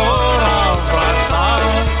czorogora wraca,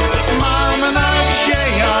 mam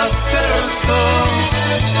nadzieję w sercu,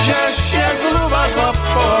 że się zluba za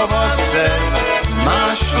powodzeń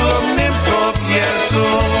na ślubnym kopiecu.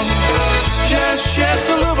 Że się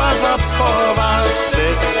zluba za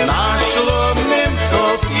powodzeń na ślubnym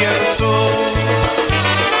kopiecu.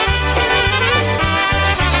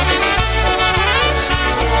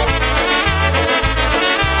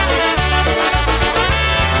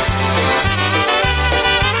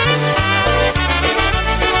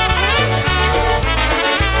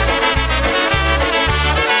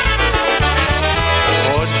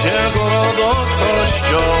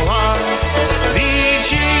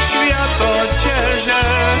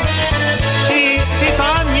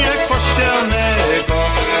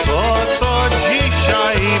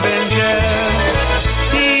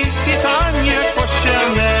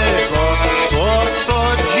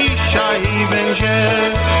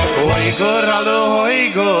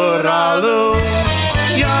 Oj góralu,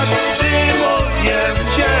 jacy moje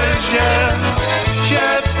wdzierże, że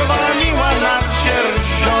twa miła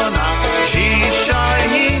nadzierżona, dzisiaj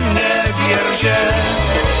nie wierzę,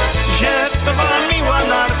 że twa miła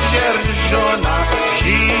nadzierżona,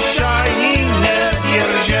 dzisiaj nie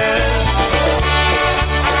wierzę.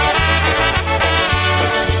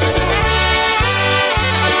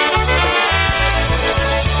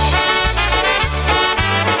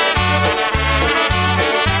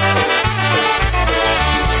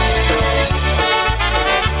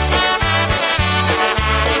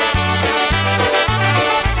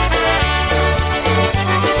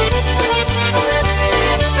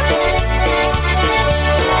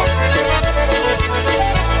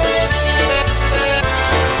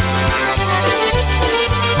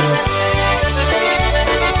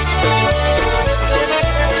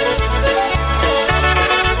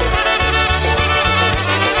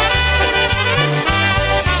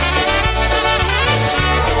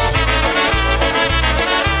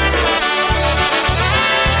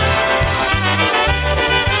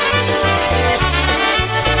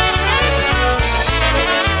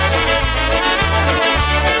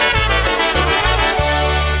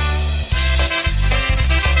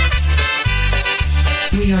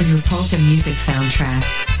 We are your polka music soundtrack.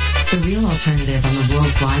 The real alternative on the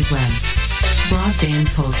World Wide Web.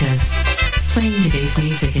 Broadband Polkas. Playing today's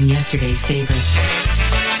music and yesterday's favorites.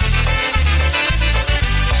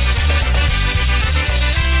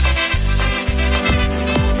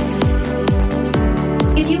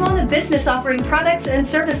 If you own a business offering products and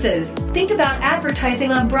services, think about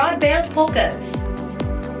advertising on Broadband Polkas.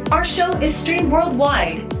 Our show is streamed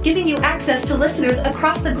worldwide, giving you access to listeners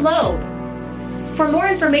across the globe. For more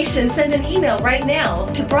information, send an email right now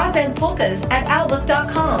to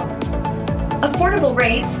broadbandpolkas@outlook.com. Affordable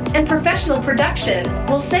rates and professional production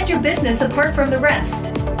will set your business apart from the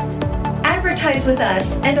rest. Advertise with us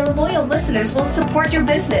and our loyal listeners will support your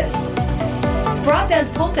business.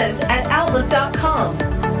 broadbandpolkas@outlook.com.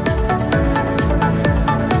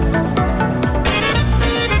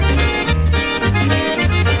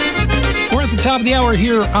 We're at the top of the hour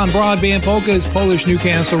here on Broadband Polkas, Polish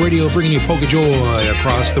Newcastle Radio, bringing you polka joy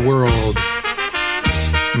across the world.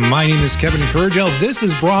 My name is Kevin Kurgel. This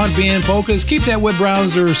is Broadband Polkas. Keep that web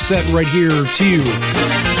browser set right here to your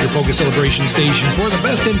polka celebration station for the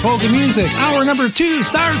best in polka music. Hour number 2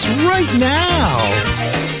 starts right now.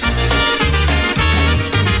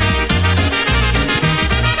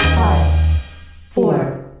 5,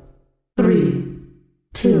 4, 3,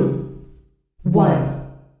 2, 1.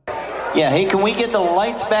 Yeah, hey, can we get the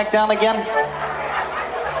lights back down again?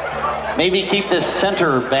 Maybe keep this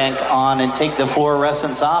center bank on and take the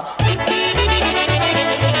fluorescents off.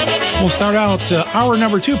 We'll start out hour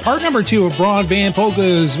number 2, part number 2 of Broadband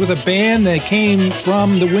Polkas with a band that came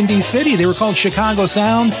from the Windy City. They were called Chicago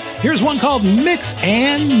Sound. Here's one called Mix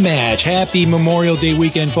and Match. Happy Memorial Day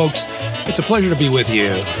weekend, folks. It's a pleasure to be with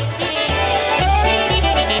you.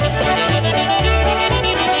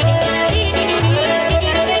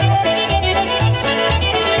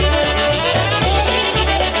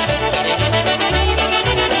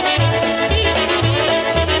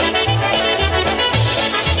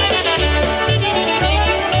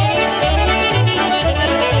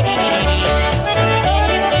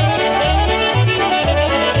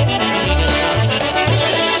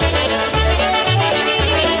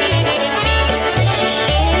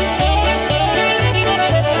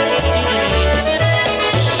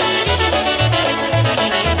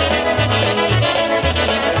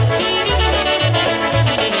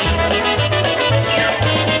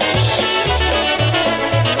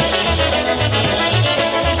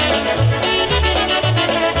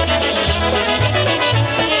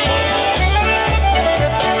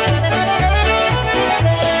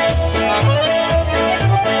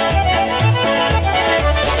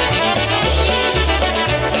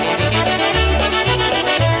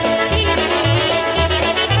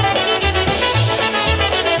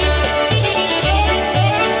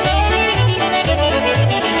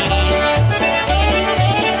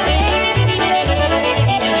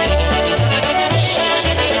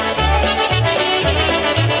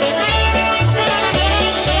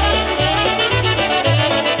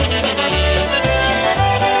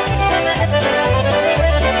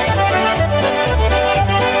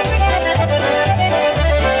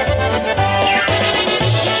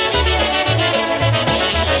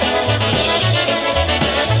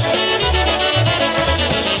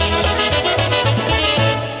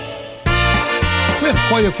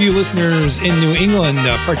 Quite a few listeners in New England,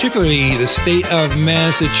 particularly the state of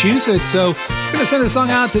Massachusetts. So Gonna send this song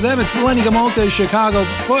out to them. It's Lenny Gomulka's Chicago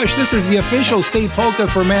Push. This is the official state polka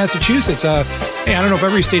for Massachusetts. Hey, I don't know if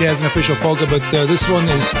every state has an official polka, but this one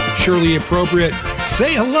is surely appropriate.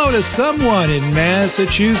 Say hello to someone in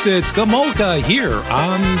Massachusetts. Gomulka here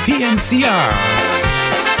on PNCR.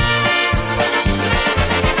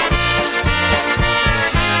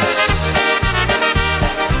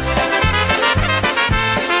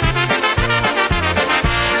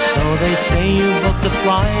 They say you booked the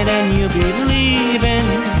flight and you'll be leaving.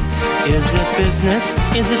 Is it business?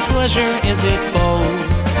 Is it pleasure? Is it both?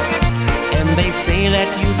 And they say that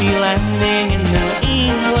you'll be landing in New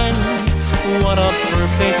England. What a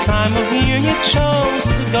perfect time of year you chose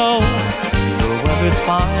to go. The weather's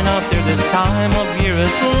fine out there this time of year.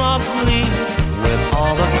 It's lovely with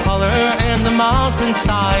all the color and the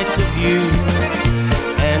mountainside to view.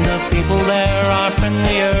 And the people there are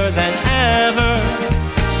friendlier than ever.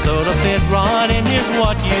 So to fit right in, here's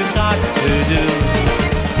what you've got to do.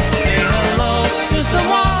 Say hello to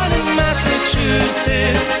someone in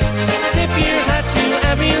Massachusetts. Tip your hat to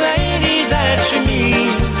every lady that you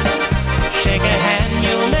meet. Shake a hand,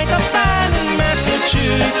 you'll make a fan in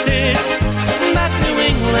Massachusetts. That New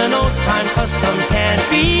England old-time custom can't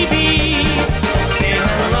be beat. Say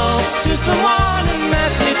hello to someone in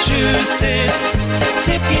Massachusetts.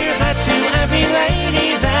 Tip your hat to every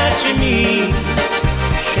lady that you meet.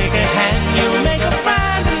 Shake a hand, you'll make a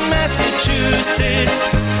friend in Massachusetts.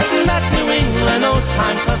 That New England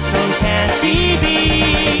old-time custom can't be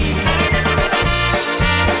beat.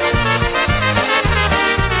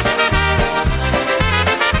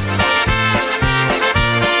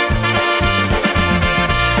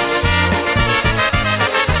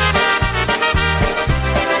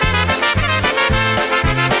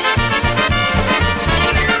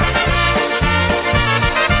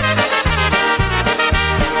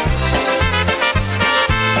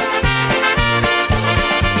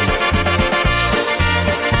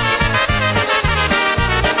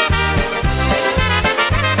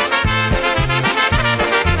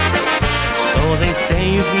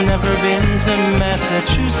 Never been to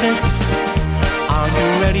Massachusetts. Are you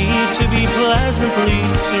ready to be pleasantly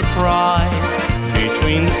surprised?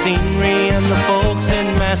 Between the scenery and the folks in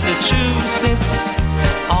Massachusetts,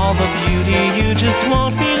 all the beauty you just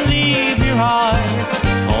won't believe your eyes.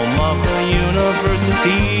 Home of the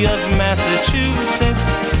University of Massachusetts,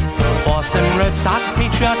 the Boston Red Sox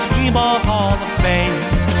Patriots T-Ball Hall of Fame.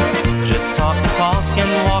 Just talk the talk and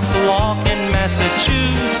walk the walk in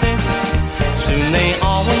Massachusetts. Soon they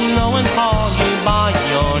all will know and call you by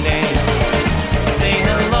your name. Say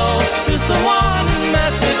hello to someone in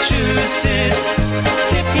Massachusetts.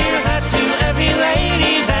 Tip your hat to every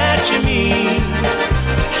lady that you meet.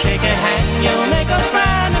 Shake a hand, you'll make a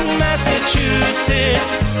friend in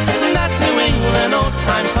Massachusetts. That New England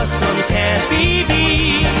old-time custom can't be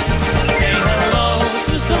beat. Say hello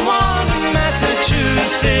to someone in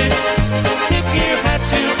Massachusetts. Tip your hat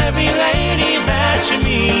to every lady that you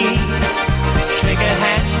meet. Shake a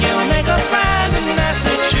hand, you'll make a friend in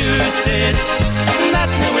Massachusetts. That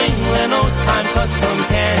New England old-time custom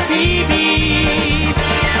can't be beat.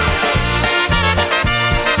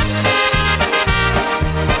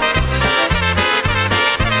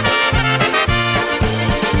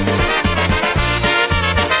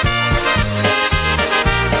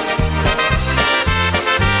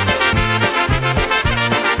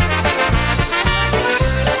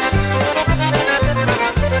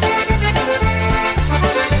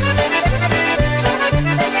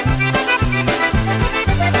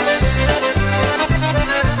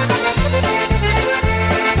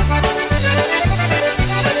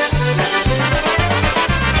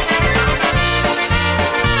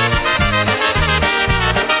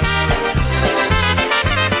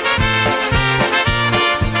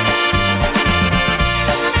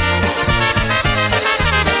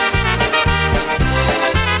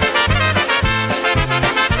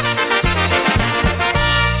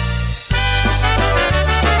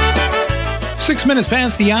 Minutes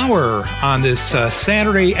past the hour on this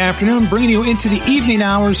Saturday afternoon, bringing you into the evening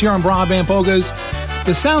hours here on Broadband Polkas.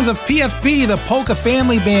 The sounds of PFB, the Polka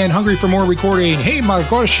Family Band, hungry for more recording. Hey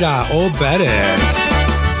Margosha, Obedek.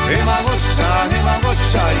 Hey Margosha,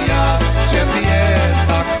 ja ciebie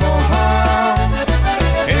tak kocham.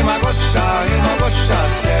 Hey Margosha,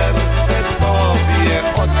 serce tobie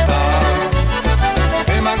oddam.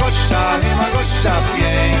 Hey Margosha,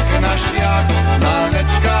 pięknaś jak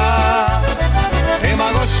laleczka. Hej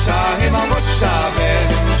Małgosia,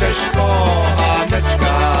 będziesz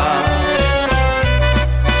kochaneczka.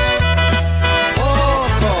 O,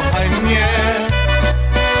 kochaj mnie,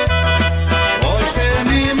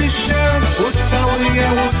 ożenimy się, ucałuję,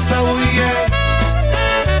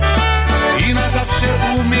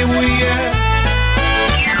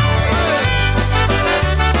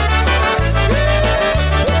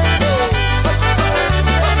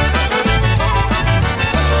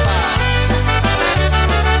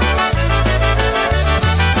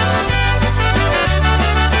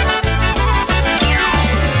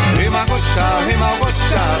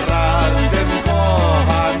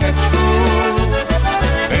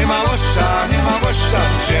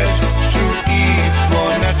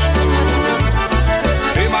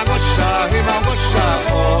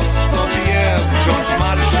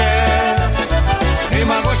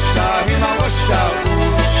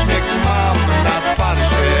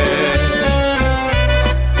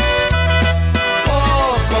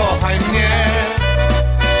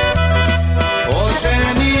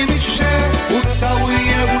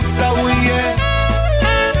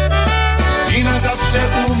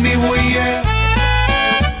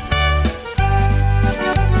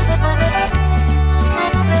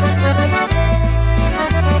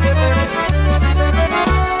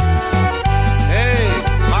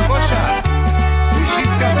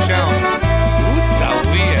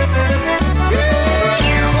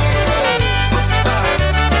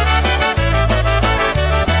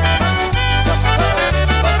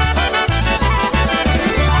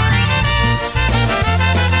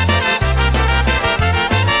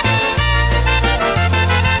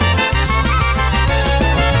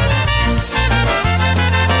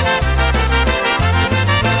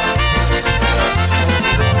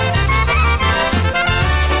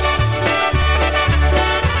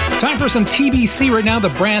 some TBC right now, the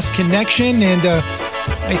Brass Connection, and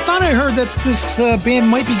I thought I heard that this band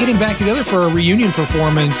might be getting back together for a reunion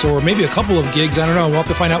performance or maybe a couple of gigs. I don't know. We'll have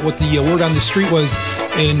to find out what the word on the street was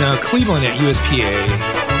in Cleveland at USPA.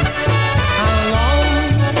 How long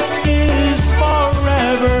is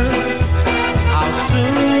forever? How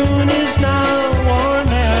soon is now or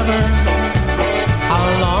never? How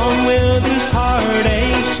long will this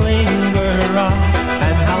heartache linger on?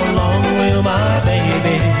 And how long will my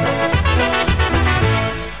baby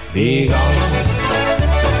be gone?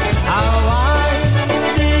 How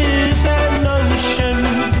wide is an ocean?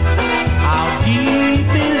 How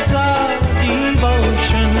deep is our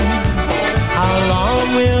devotion? How long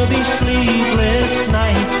will these sleepless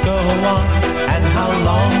nights go on? And how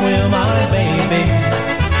long will my baby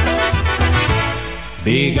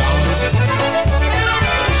be gone?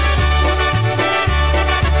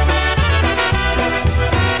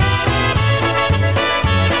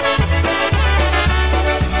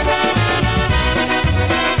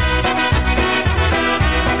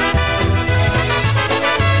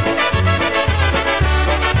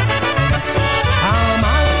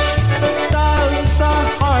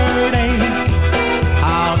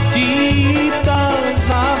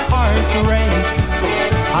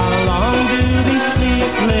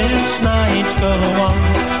 Nights go on,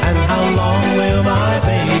 and how long will my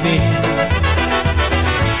baby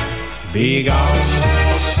be gone?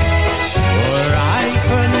 For I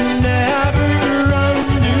could never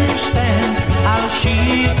understand how she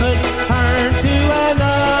could turn to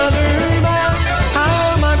another man. How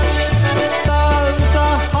much does a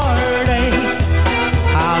heartache?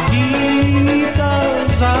 How deep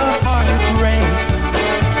does a heart break?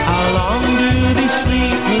 How long do these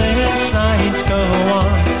sleepless nights go on?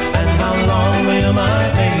 How long will my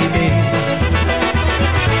baby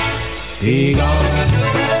be gone?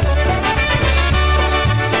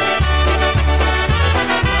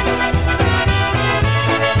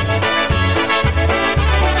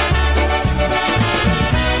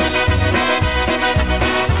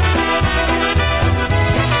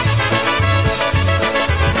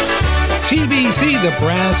 TBC, the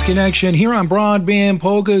Brass Connection, here on Broadband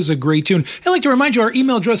Polkas, a great tune. I'd like to remind you, our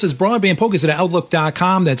email address is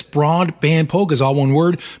broadbandpolkas@outlook.com. That's broadbandpolkas, all one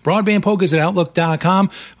word, broadbandpolkas@outlook.com.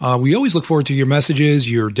 We always look forward to your messages,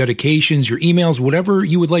 your dedications, your emails, whatever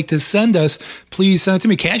you would like to send us. Please send it to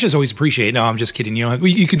me. Cash is always appreciated. No, I'm just kidding. You know,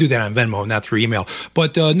 you can do that on Venmo, not through email.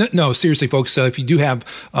 But no, seriously, folks, if you do have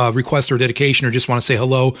requests or dedication or just want to say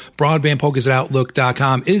hello,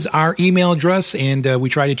 broadbandpolkas@outlook.com is our email address, and we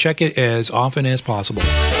try to check it as often as possible.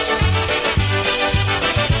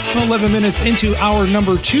 11 minutes into hour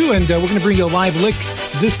number 2, and we're going to bring you a live lick.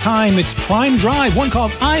 This time it's Prime Drive, one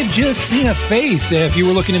called I've Just Seen a Face. If you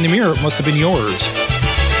were looking in the mirror, it must have been yours.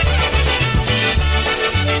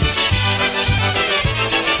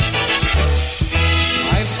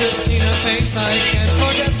 I've just seen a face, I can't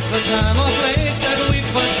forget the time or place that we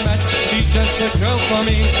first met. She's just a girl for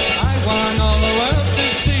me, I want all the world to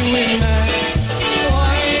see we met.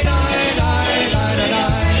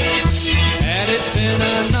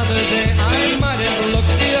 Another day I might have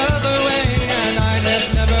looked the other way, and I'd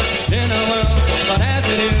have never been a world, but as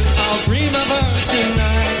it is, I'll dream of her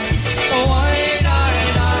tonight. Oh,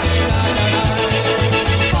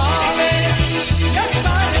 falling, yes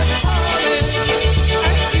I am falling,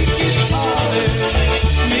 and she keeps calling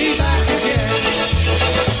me back again.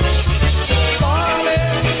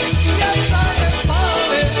 Falling, yes I am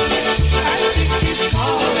falling, and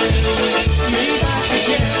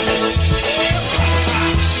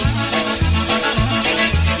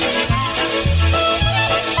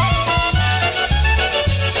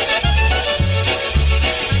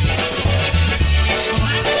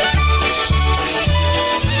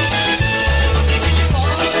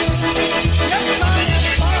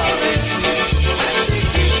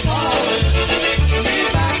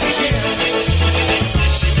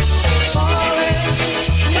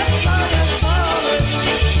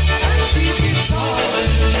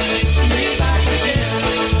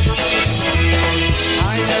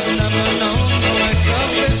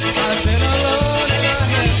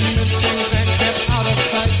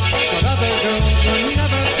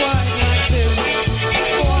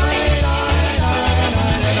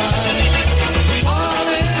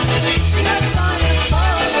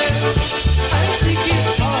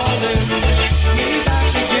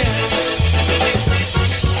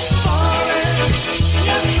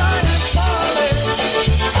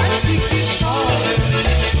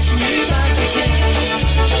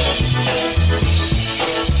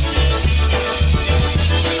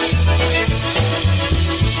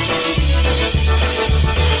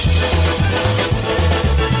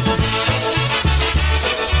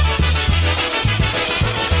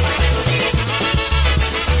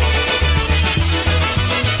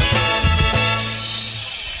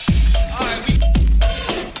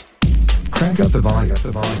Crank up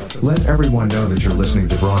the volume. Let everyone know that you're listening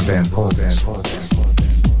to Broadband Polkas.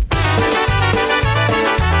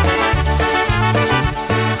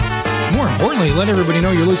 More importantly, let everybody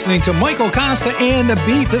know you're listening to Michael Costa and The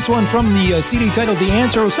Beat. This one from the CD titled The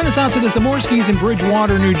Answer. Send us out to the Zamorskis in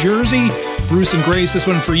Bridgewater, New Jersey. Bruce and Grace, this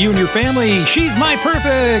one for you and your family. She's My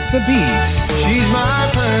Perfect, The Beat. She's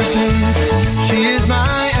my perfect, she is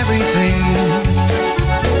my everything.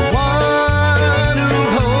 The one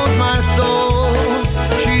who holds my soul.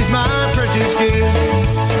 She's my precious gift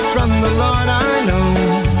from the Lord I know.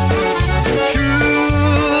 The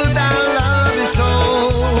truth our love is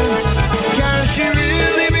told. Can she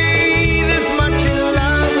really be this much in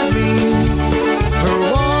love with me? Her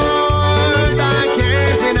warmth I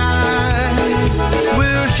can't deny.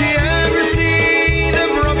 Will she ever see the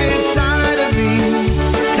broken side of me?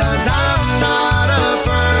 'Cause I'm not a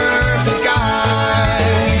perfect guy.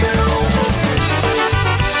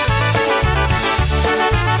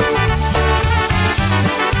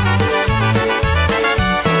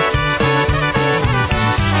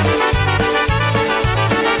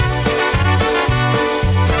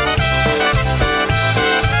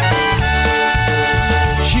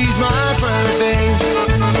 She's my perfect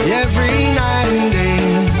every night and day.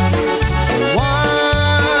 The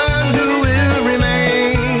one who will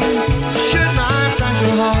remain. Should my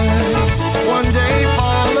fragile heart one day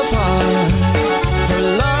fall apart, her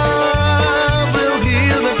love will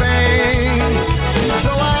heal the pain. So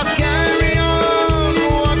I'll carry on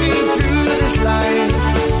walking through this life.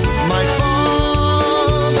 Might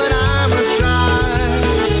fall, but I must try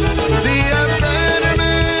to be a better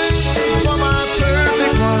man for my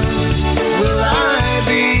perfect one. Will I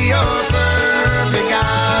be your perfect guy?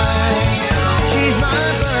 She's my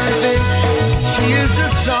perfect, she is the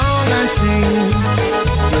song I sing,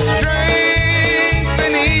 the strength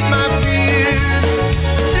beneath my fears.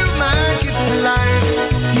 Through my gifted life,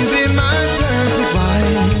 you've been my perfect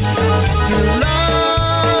wife. Through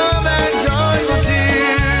love and joyful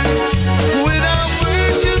tears, without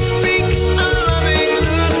words you speak a loving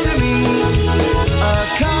look to me, a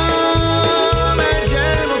calm and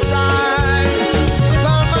gentle sigh.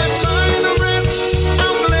 Upon my final breath,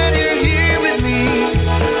 I'm glad you're here with me.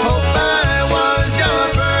 Hope I was your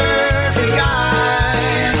perfect guy.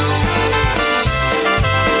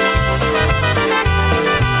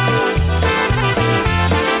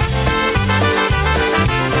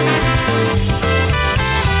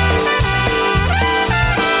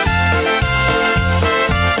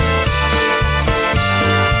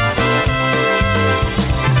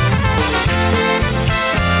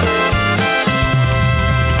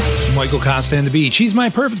 Michael Costa and The Beat. She's My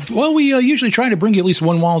Perfect. Well, we usually try to bring you at least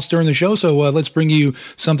one waltz during the show, so let's bring you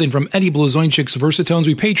something from Eddie Blazonczyk's Versatones.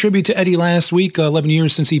 We paid tribute to Eddie last week, 11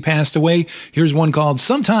 years since he passed away. Here's one called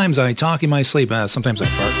Sometimes I Talk in My Sleep. Sometimes I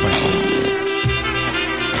Fart in My Sleep.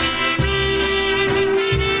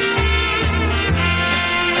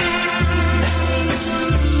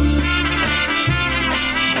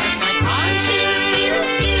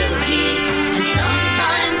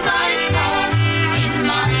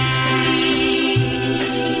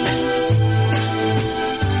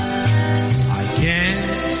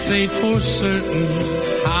 Say for certain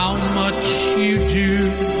how much you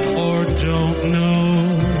do or don't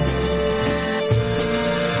know.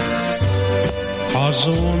 'Cause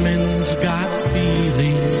a woman's got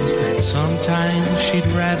feelings that sometimes she'd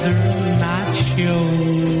rather not show.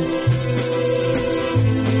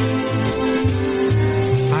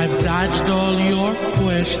 I've dodged all your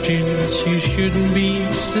questions, you shouldn't be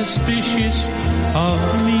suspicious of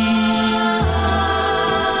me.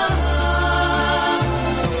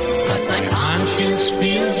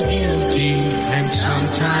 Feels guilty, and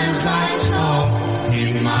sometimes I talk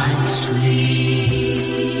in my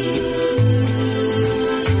sleep.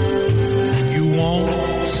 You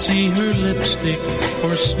won't see her lipstick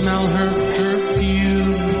or smell her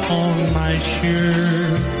perfume on my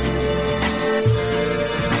shirt.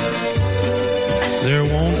 There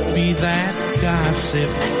won't be that gossip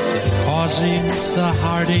that causes the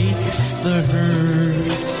heartaches, the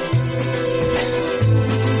hurts.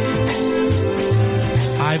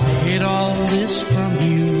 I've hid all this from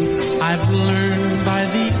you. I've learned by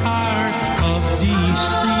the art of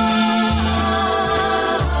deceit.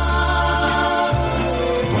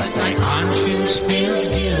 But my conscience feels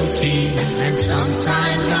guilty, and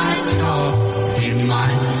sometimes I talk in my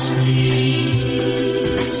sleep.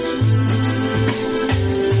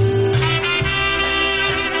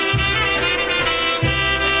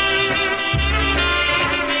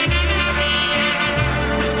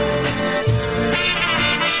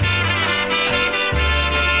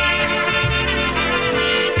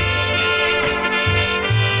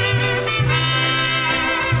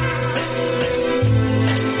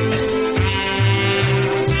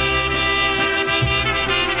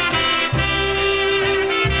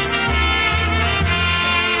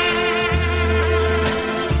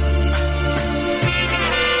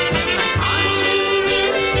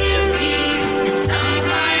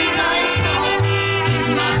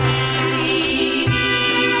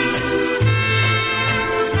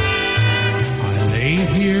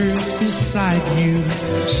 with you.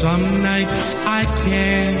 Some nights I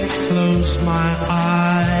can't close my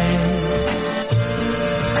eyes.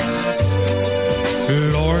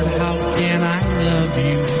 Lord, how can I love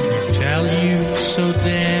you, tell you so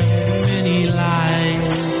damn many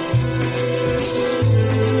lies?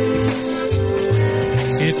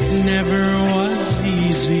 It never was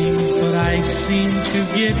easy, but I seem to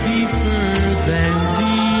get deeper than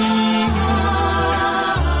deep.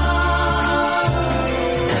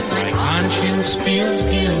 My conscience feels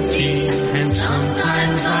guilty, and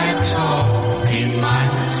sometimes I talk in my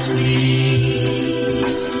sleep.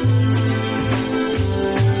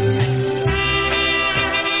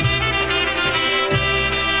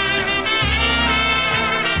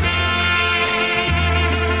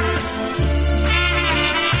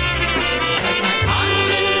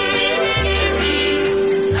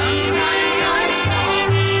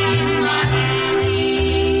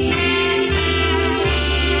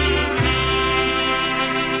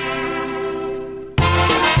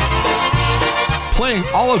 Playing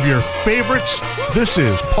all of your favorites. This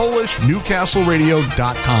is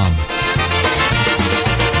PolishNewcastleRadio.com.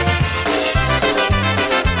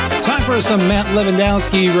 Time for some Matt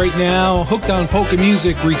Lewandowski right now. Hooked on Polka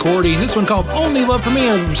Music recording. This one called Only Love For Me,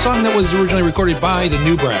 a song that was originally recorded by the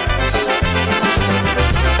New Brass.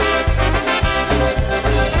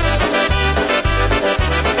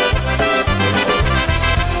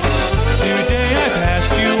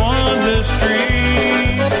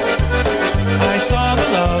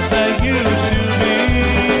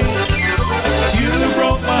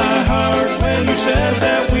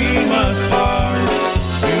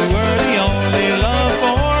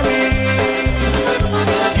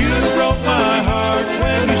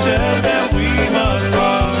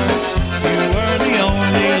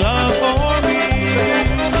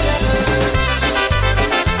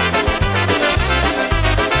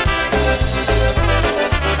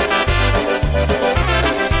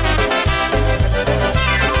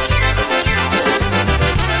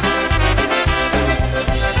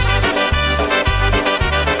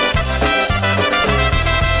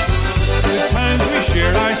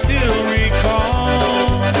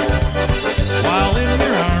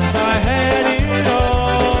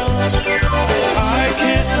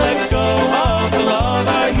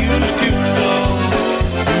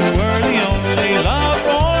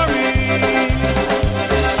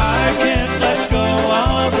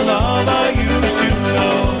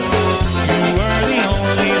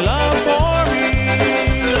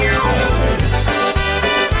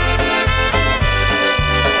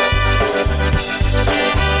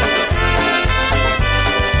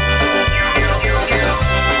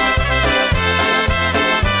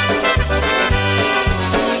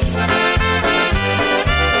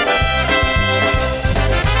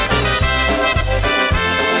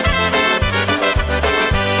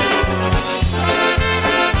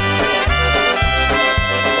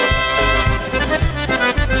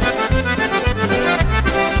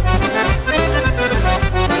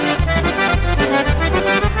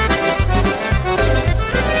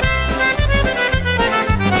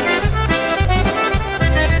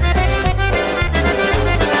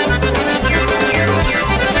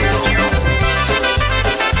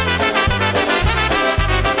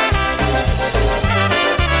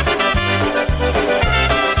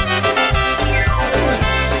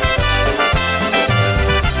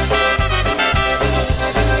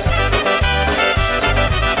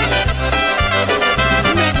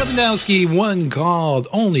 One called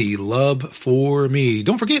Only Love For Me.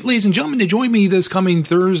 Don't forget, ladies and gentlemen, to join me this coming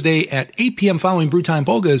Thursday at 8 p.m. following BroadBand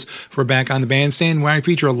Polkas for Back on the Bandstand, where I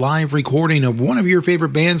feature a live recording of one of your favorite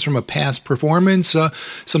bands from a past performance.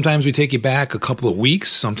 Sometimes we take you back a couple of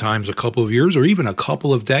weeks, sometimes a couple of years, or even a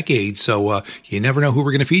couple of decades. So you never know who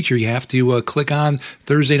we're going to feature. You have to click on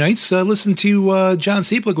Thursday nights, listen to John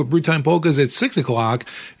Seplick with BroadBand Polkas at 6 o'clock,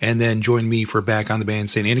 and then join me for Back on the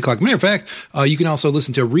Bandstand at 8 o'clock. Matter of fact, you can also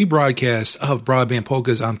listen to a rebroadcast of BroadBand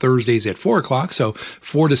Polkas on Thursdays at 4 o'clock. So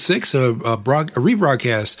 4 to 6, a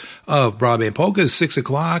rebroadcast of BroadBand Polkas, 6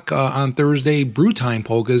 o'clock on Thursday, BroadBand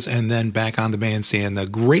Polkas, and then Back on the Bandstand. A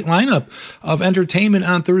great lineup of entertainment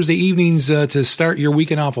on Thursday evenings to start your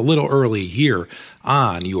weekend off a little early here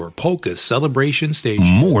on your Polka Celebration station.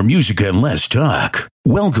 More music and less talk.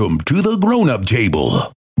 Welcome to the grown-up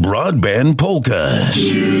table. BroadBand Polkas.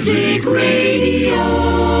 Music Radio.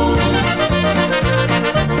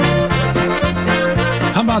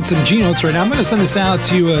 How about some G-Notes right now? I'm going to send this out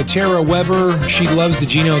to Tara Weber. She loves the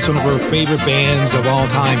G-Notes, one of her favorite bands of all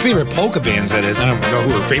time. Favorite polka bands, that is. I don't know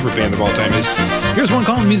who her favorite band of all time is. Here's one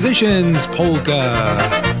called Musicians Polka.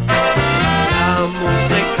 Ja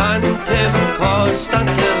muzykantem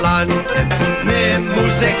Konstantylantem my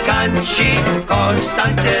muzykanci,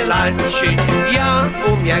 konstantylanci. Ja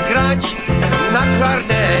umiem grać na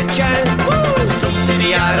klarnecie.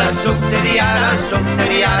 Sum-tyriara, sum-tyriara,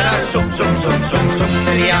 sum-tyriara,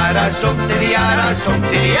 sum-tyriara, sum-tyriara,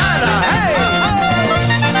 sum-tyriara, hej!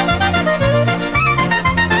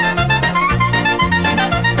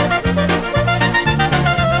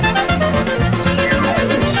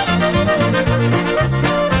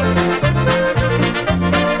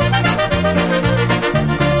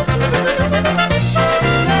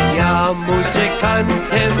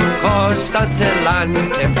 Muzykantem,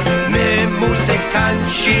 konstantylantem, my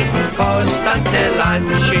muzykanci,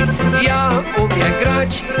 konstantylanci. Ja umiem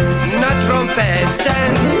grać na trompece.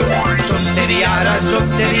 Sum-tyriara,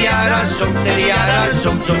 sum-tyriara, sum-tyriara,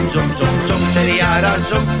 sum-tyriara,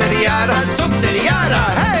 sum-tyriara, sum-tyriara,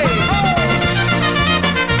 hej!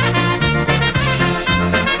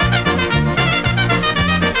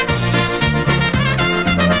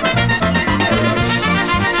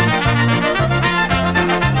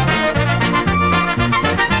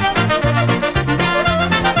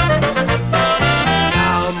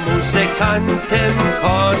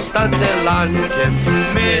 Konstantylantem,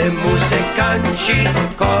 my muzykanci,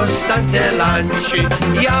 konstantylanci.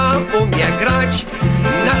 Ja umiem grać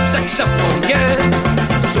na saksofonie.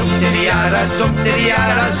 Sum-tyriara,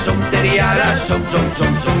 sum-tyriara, sum-tyriara,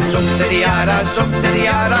 sum-tyriara,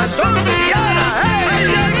 sum-tyriara, sum-tyriara, hej!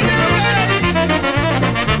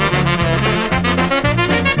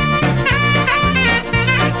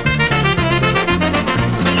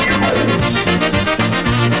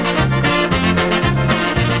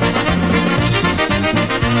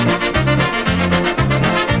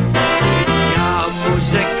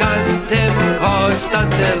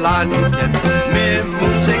 Konstantylantem, my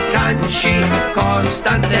muzykanci,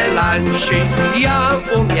 konstantylanci. Ja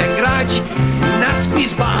umiem grać na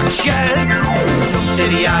squeezeboxie.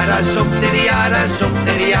 Sum-tyriara, sum-tyriara,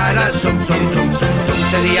 sum-tyriara,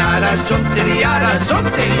 sum-tyriara, sum-tyriara,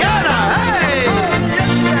 sum-tyriara, hej!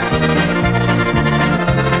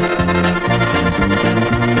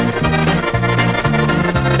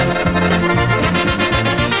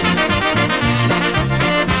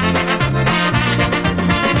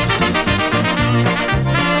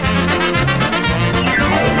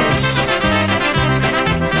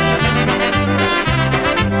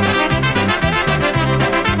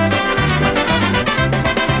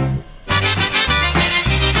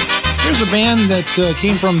 A band that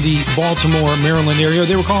came from the Baltimore, Maryland area.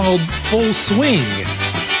 They were called Full Swing.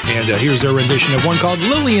 And here's their rendition of one called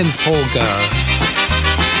Lillian's Polka.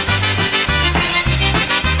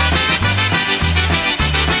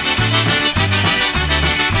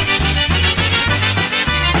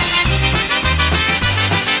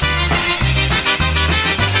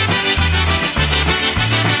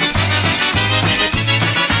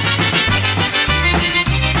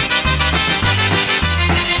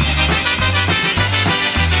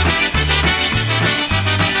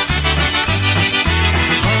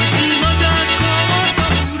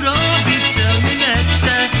 Robić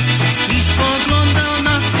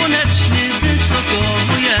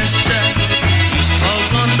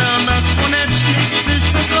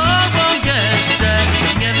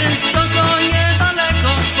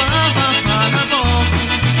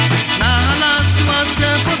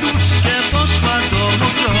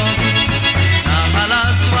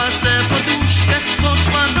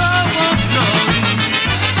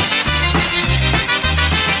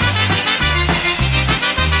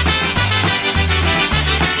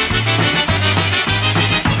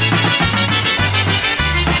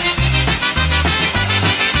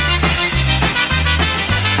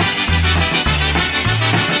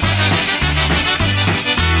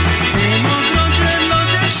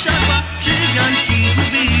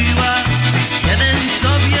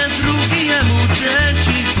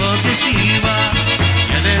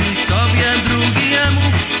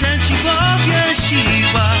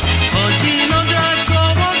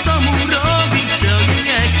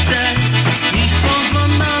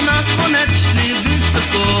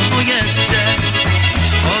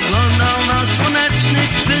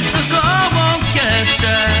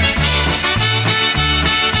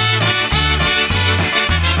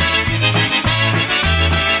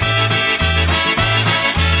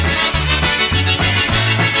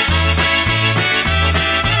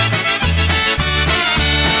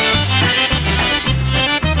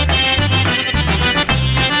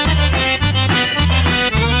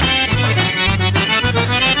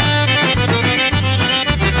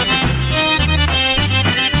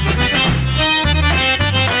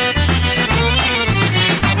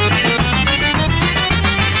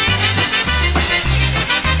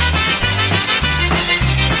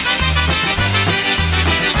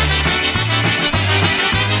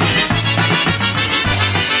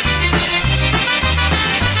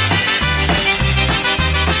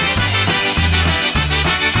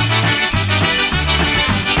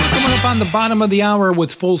bottom of the hour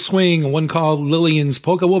with Full Swing, one called Lillian's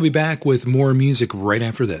Polka. We'll be back with more music right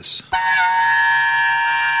after this.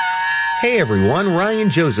 Hey everyone, Ryan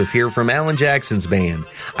Joseph here from Alan Jackson's band.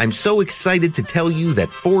 I'm so excited to tell you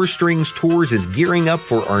that Four Strings Tours is gearing up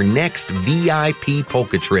for our next VIP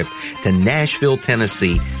polka trip to Nashville,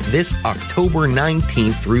 Tennessee, this October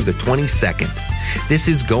 19th through the 22nd. This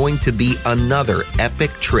is going to be another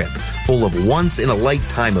epic trip full of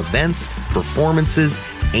once-in-a-lifetime events, performances,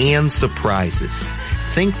 and surprises.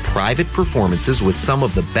 Think private performances with some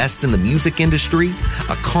of the best in the music industry,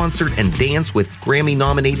 a concert and dance with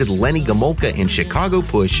Grammy-nominated Lenny Gomulka and Chicago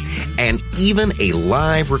Push, and even a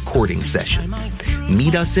live recording session.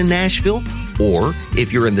 Meet us in Nashville, or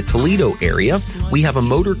if you're in the Toledo area, we have a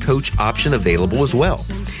motor coach option available as well.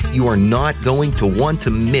 You are not going to want to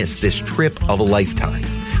miss this trip of a lifetime.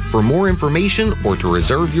 For more information or to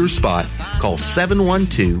reserve your spot, call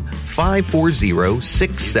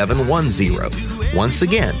 712-540-6710. Once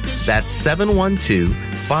again, that's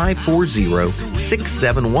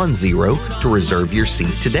 712-540-6710 to reserve your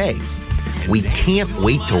seat today. We can't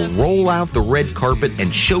wait to roll out the red carpet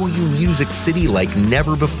and show you Music City like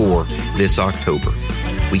never before this October.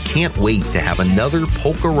 We can't wait to have another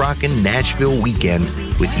polka rockin' Nashville weekend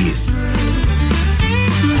with you.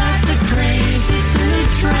 That's the crazy food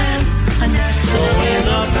trend. Going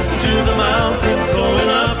up to the mountains, going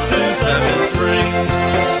up to Seventh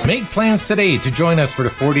Spring. Make plans today to join us for the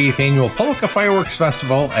 48th Annual Polka Fireworks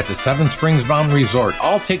Festival at the Seven Springs Mountain Resort,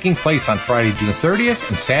 all taking place on Friday, June 30th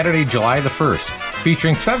and Saturday, July the 1st,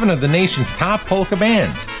 featuring 7 of the nation's top polka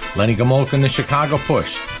bands: Lenny Gomulka and the Chicago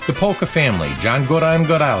Push, the Polka Family, John Goda and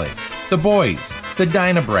Godale, the Boys, the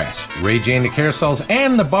Dyna Brass, Ray J and the Carousels,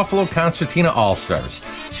 and the Buffalo Concertina All-Stars.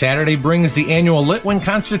 Saturday brings the annual Litwin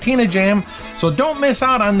Concertina Jam, so don't miss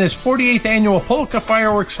out on this 48th Annual Polka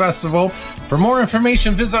Fireworks Festival. For more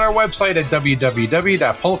information, visit our website at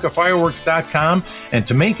www.polkafireworks.com, and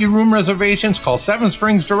to make your room reservations, call Seven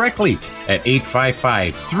Springs directly at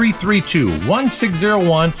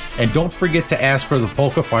 855-332-1601, and don't forget to ask for the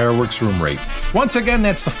Polka Fireworks room rate. Once again,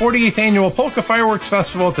 that's the 48th Annual Polka Fireworks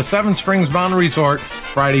Festival at the Seven Springs Mountain Resort,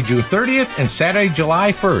 Friday, June 30th and Saturday,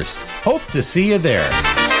 July 1st. Hope to see you there.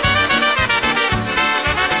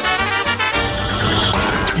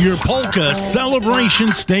 Your polka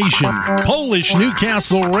celebration station,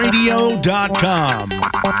 PolishNewcastleRadio.com.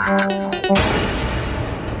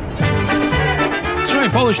 That's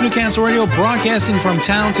right, Polish Newcastle Radio, broadcasting from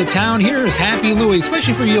town to town. Here is Happy Louie,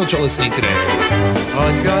 especially for you listening today.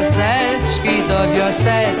 Od wioseczki do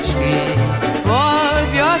wioseczki, od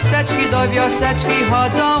wioseczki do wioseczki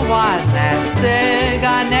chodzą ładne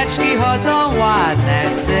cyganeczki, chodzą ładne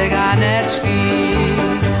cyganeczki.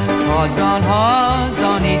 Chodzą, chodzą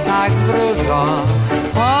i tak wróżą,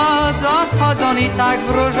 chodzą, chodzą i tak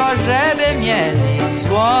wróżą, żeby mieli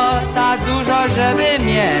złota dużo, żeby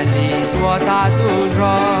mieli złota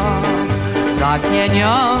dużo. Za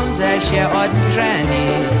pieniądze się odżeni,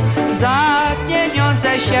 za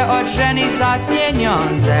pieniądze się odżeni, za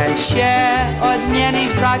pieniądze się odmieni,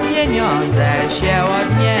 za pieniądze się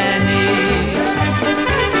odmieni.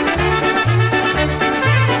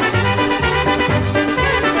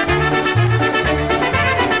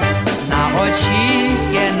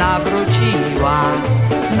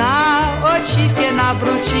 Ociwkie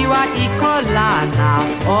nawróciła i kolana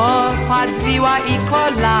odpadwiła, i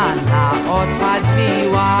kolana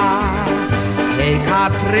odpadwiła. Hej,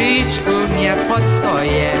 kapryczku, nie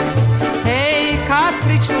podstoję, hej,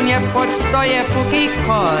 kapryczku, nie podstoję, póki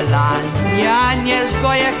kolan ja nie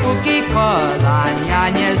zgoję, póki kolan ja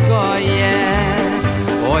nie zgoję.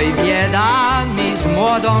 Oj, bieda mi z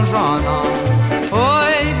młodą żoną,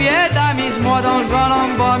 oj, bieda mi z młodą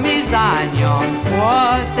żoną, bo mi za nią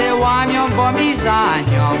płoty łamią, bo mi za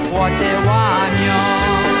nią płoty łamią.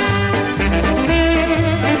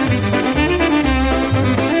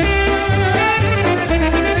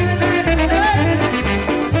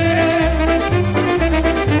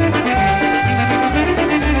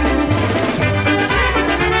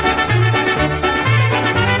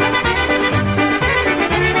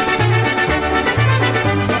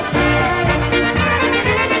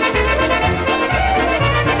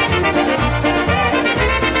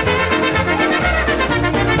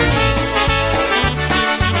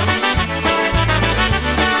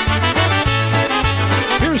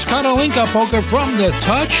 Karolinka polka from The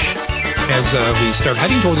Touch. As we start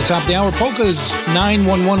heading toward the top of the hour, Polka's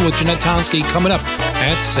 911 with Jeanette Tonsky coming up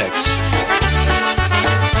at 6.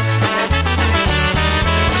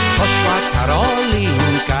 Poszła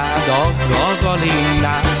Karolinka do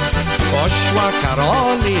Gogolina, poszła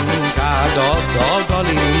Karolinka do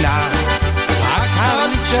Gogolina, a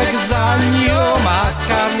Karlicz karliczek za nią, a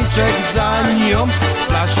karliczek za nią z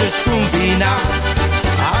flaszeczką wina.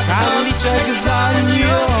 A karliczek za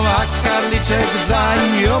nią, a karliczek za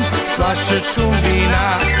nią z flaszeczką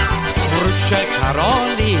wina. Wróćcie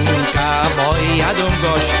Karolinka, bo jadą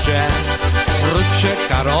goście. Wróćcie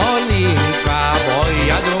Karolinka, bo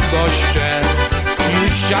jadą goście.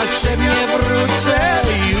 Już ja się nie wrócę,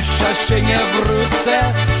 już ja się nie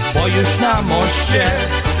wrócę, bo już na moście.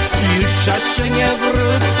 Już ja się nie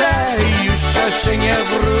wrócę, już ja się nie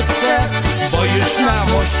wrócę, bo już na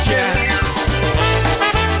moście.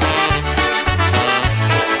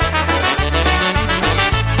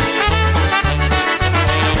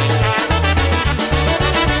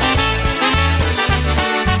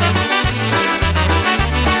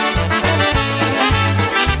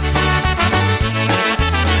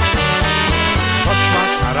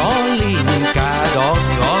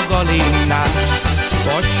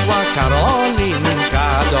 Poszła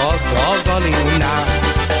Karolinka do Gogolina.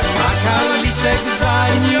 A karliczek za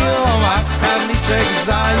nią, a karliczek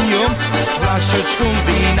za nią z flaszeczką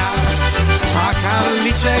wina. A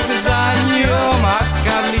karliczek za nią, a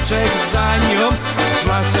karliczek za nią z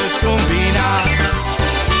flaszeczką wina.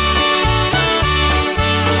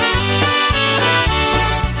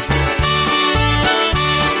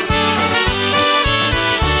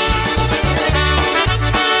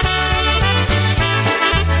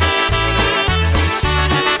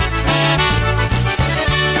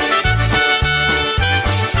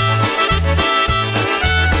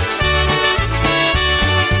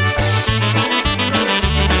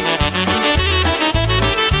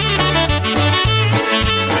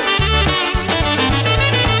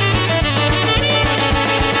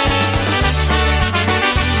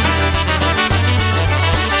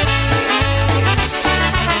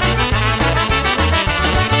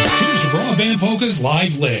 BroadBand Polkas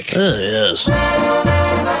live lick. Yes.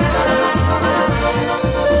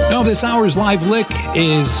 Now, this hour's live lick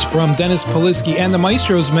is from Dennis Polisky and the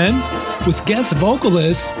Maestros Men with guest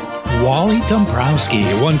vocalist Wally Dombrowski.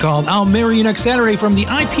 One called I'll Marry You Next Saturday from the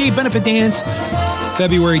IPA Benefit Dance,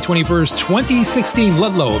 February 21st, 2016,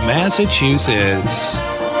 Ludlow, Massachusetts.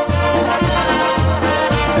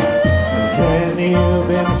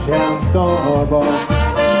 Żeniłbym się z tobą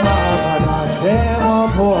na naszym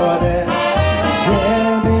obwodzie,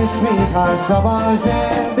 żebyś mi kazała,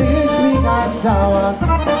 żebyś mi kazała,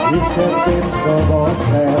 przyszedłbym w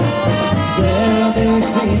sobotę. Żebyś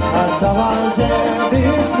mi kazała,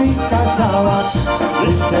 żebyś mi kazała,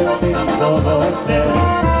 przyszedłbym w sobotę.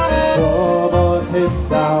 Soboty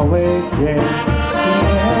cały dzień,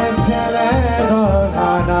 niedzielę do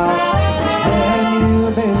rana.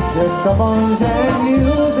 Żeniłbym się z tobą,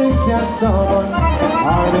 żeniłbym się z tobą,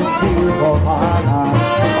 ale ci kochana.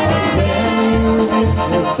 Żeniłbym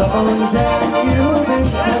się z tobą, żeniłbym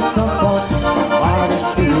się z tobą, ale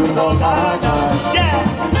ci kochana.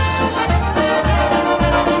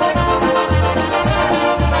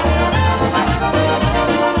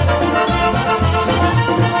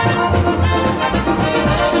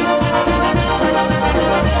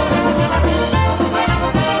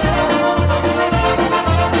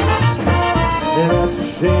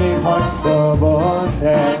 Przychodź w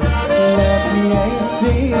sobotę, lepiej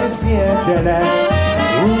wstyd w niedzielę.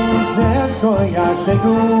 Łódź z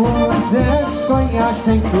koniaszynku, łódź z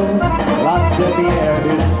koniaszynku, dla ciebie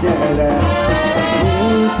wyścielę.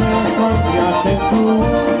 Łódź z koniaszynku,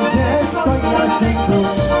 łódź z koniaszynku,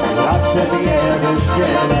 dla ciebie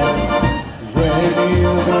wyścielę.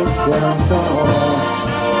 Żeniłbym się z tobą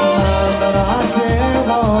na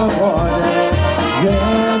naszym obwodzie.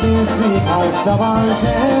 Żebyś mi kazała,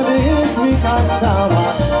 żebyś mi kazała,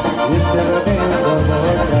 jeszcze bym w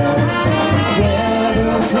sobotę.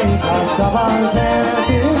 Żebyś mi kazała,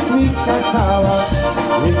 żebyś mi kazała,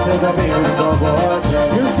 jeszcze bym w sobotę.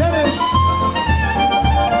 Już teraz!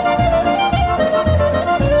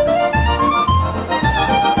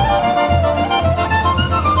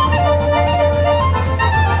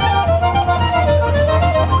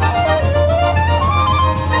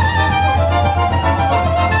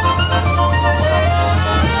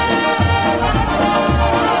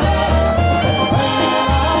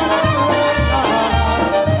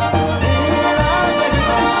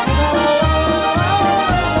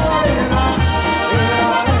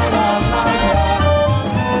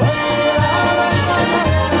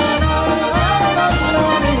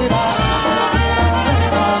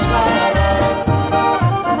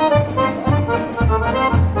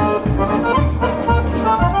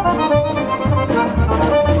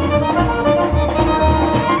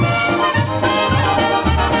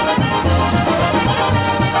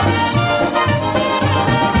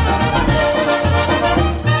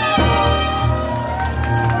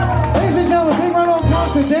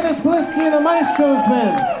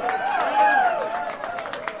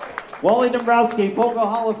 Wally Dombrowski, Polka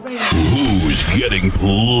Hall of Fame. Who's getting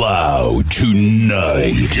loud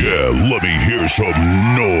tonight? Yeah, let me hear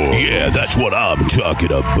some noise. Yeah, that's what I'm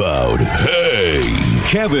talking about. Hey,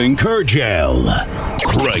 Kevin Kurgel.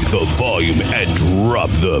 Crank the volume and drop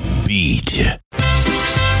the beat.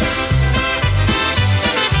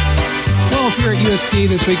 Well, if you're at USPA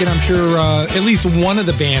this weekend, I'm sure at least one of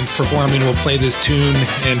the bands performing will play this tune,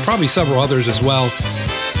 and probably several others as well.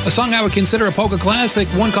 A song I would consider a polka classic,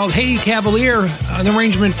 one called Hey Cavalier, an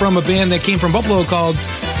arrangement from a band that came from Buffalo called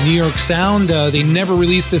New York Sound. They never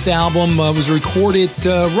released this album. It was recorded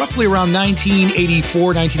roughly around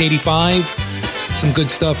 1984, 1985. Some good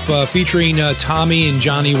stuff featuring Tommy and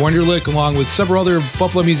Johnny Wunderlich, along with several other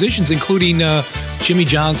Buffalo musicians, including Jimmy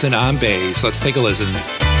Johnson on bass. Let's take a listen.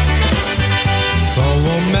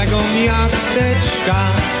 Koło mego miasteczka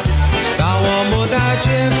stała młoda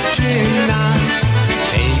dziewczyna.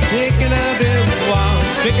 Ej, piękna była,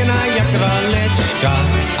 piękna jak króleczka,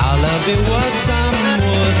 ale była za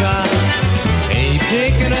młoda. Ej,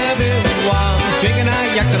 piękna była, piękna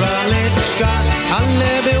jak króleczka,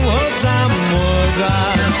 ale była za młoda.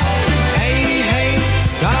 Hej, hej,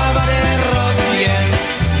 kawalerowie,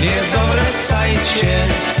 nie zawracajcie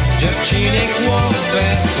dziewczyny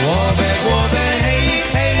głowę, głowę, głowę. Hej,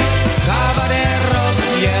 hej,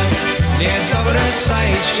 kawalerowie, nie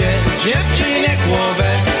zawracajcie dziewczyny głowę.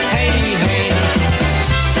 Hej, hej.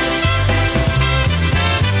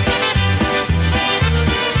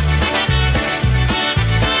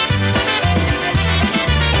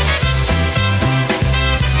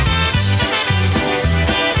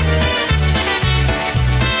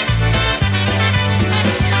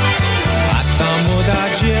 Młoda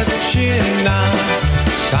dziewczyna,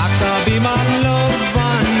 taka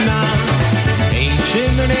wymalowana. Ej,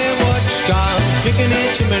 ciemne oczka, piękne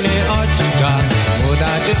ciemne oczka,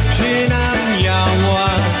 młoda dziewczyna miała.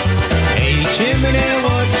 Ej, ciemne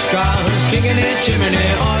oczka, piękne ciemne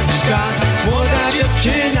oczka, młoda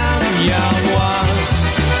dziewczyna miała.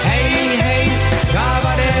 Hej, hej,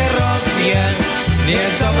 kawalerowie, nie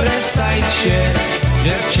zawracajcie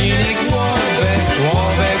dziewczyny głowę,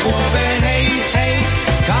 głowę, głowę. Hej, hej,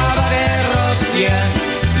 kawalerowie,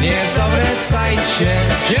 nie zawracajcie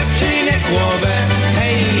dziewczyny głowę.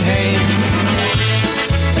 Hej, hej.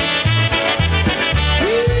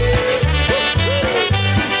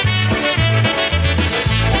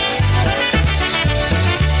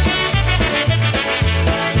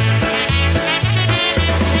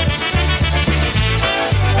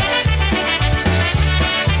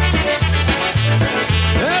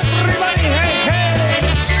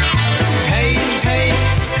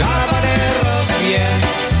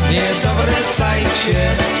 Nie zawracajcie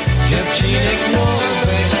dziewczyny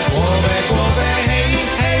głowę, głowę, głowę. Hej,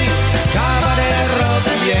 hej,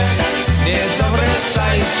 kawalerowie, nie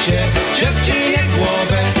zawracajcie dziewczyny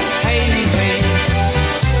głowę. Hej, hej.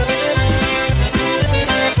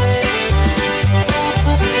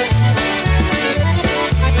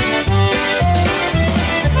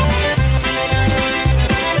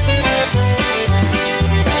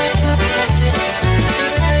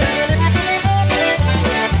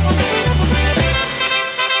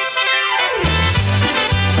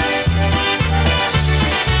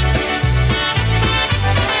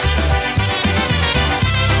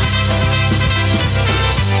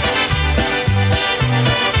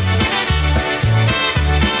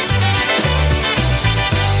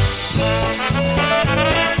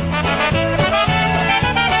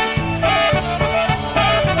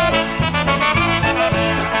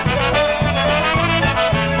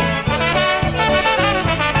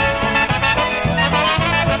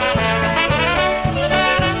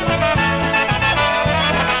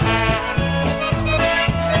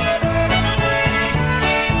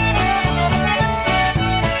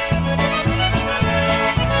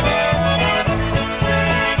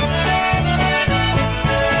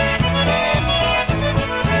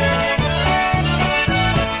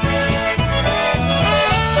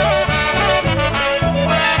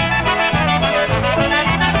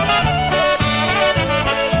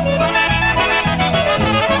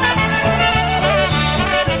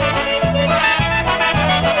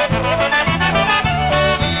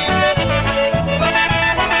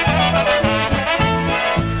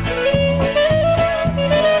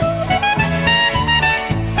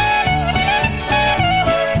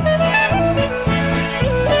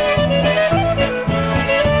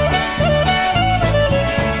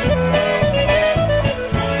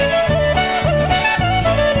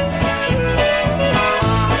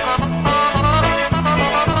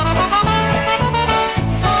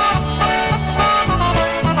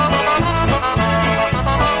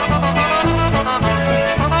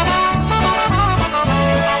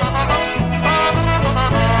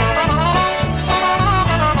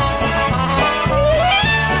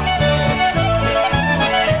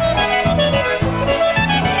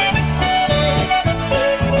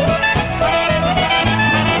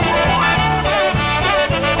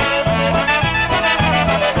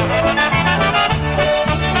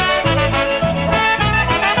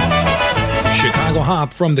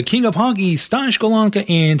 from the King of Honky, Stash Galanka,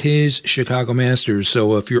 and his Chicago Masters.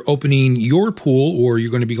 So if you're opening your pool or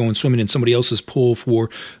you're going to be going swimming in somebody else's pool for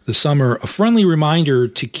the summer, a friendly reminder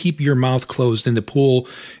to keep your mouth closed in the pool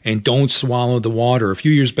and don't swallow the water. A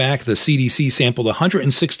few years back, the CDC sampled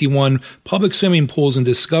 161 public swimming pools and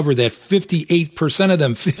discovered that 58% of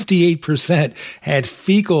them, 58%, had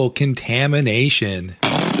fecal contamination.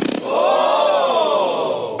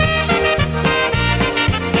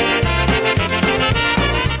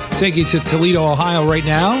 Take you to Toledo, Ohio right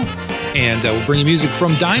now, and we'll bring you music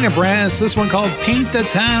from Dynabrass. This one called Paint the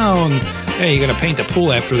Town. Hey, you're going to paint the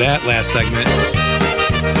pool after that last segment.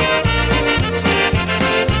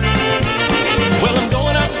 Well, I'm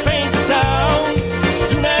going out to paint the town as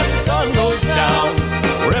soon as the sun goes down.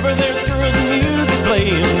 Wherever there's girls and music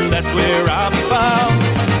playing, that's where I'll be found.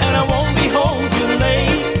 And I won't be home too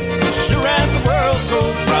late, sure as the world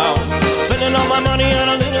goes round. Spending all my money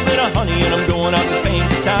on a little bit of honey, and I'm going out to paint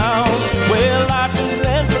the town. Well, life is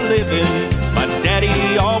meant for living, my daddy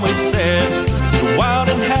always said. Go out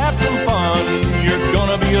and have some fun, you're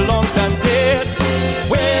gonna be a long time dead.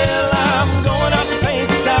 Well, I'm going out to paint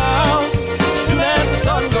the town as soon as the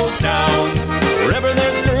sun goes down. Wherever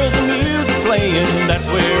there's girls and music playing, that's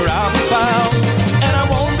where I'll be found. And I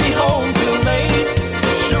won't be home too late,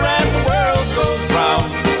 sure as the world goes round.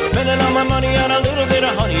 Spending all my money on a little bit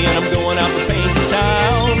of honey, and I'm going out to paint the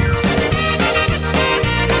town.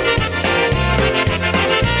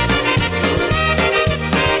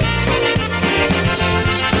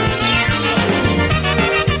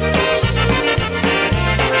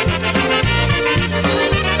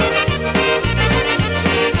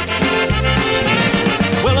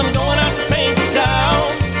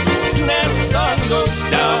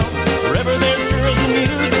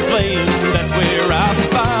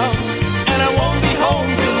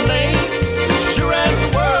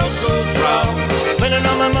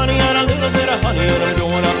 And I'm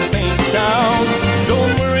going out to paint the town.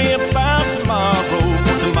 Don't worry about tomorrow,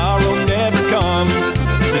 for tomorrow never comes.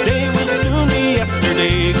 Today will soon be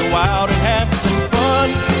yesterday. Go out and have some fun.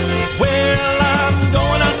 Well, I'm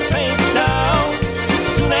going out to paint the town as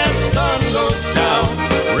soon as the sun goes down.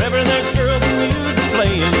 Wherever there's girls and music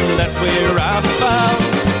playing, that's where I'll be found.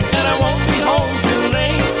 And I won't be home too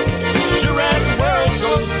late, sure as the world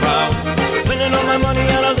goes round. Spending all my money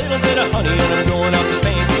on a little bit of honey, and I'm going out to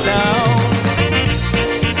paint the town.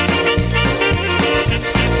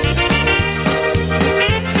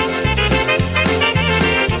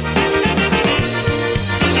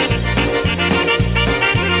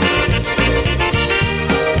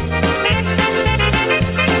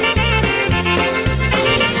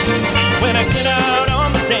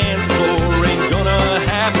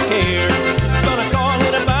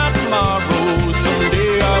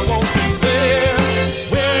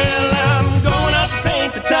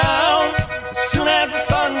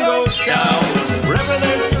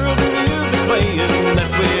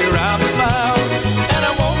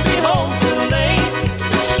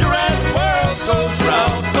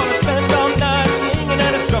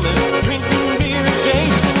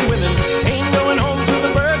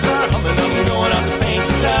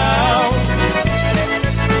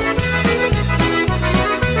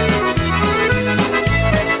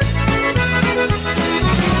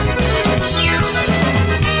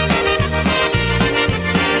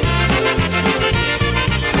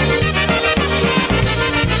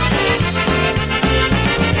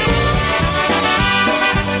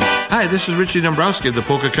 Hi, this is Richie Dombrowski of the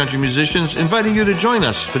Polka Country Musicians, inviting you to join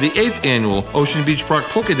us for the 8th annual Ocean Beach Park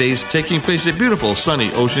Polka Days, taking place at beautiful,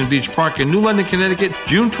 sunny Ocean Beach Park in New London, Connecticut,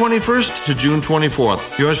 June 21st to June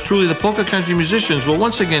 24th. Yours truly, the Polka Country Musicians, will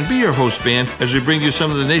once again be your host band as we bring you some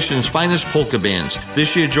of the nation's finest polka bands.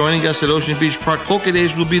 This year, joining us at Ocean Beach Park Polka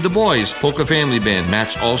Days will be the Boys, Polka Family Band,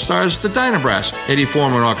 Matt's All-Stars, the Dynabrass, Eddie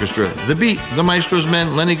Foreman Orchestra, The Beat, the Maestro's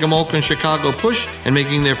Men, Lenny Gomolka and Chicago Push, and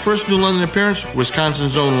making their first New London appearance,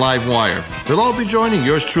 Wisconsin's own Live Wire. They'll all be joining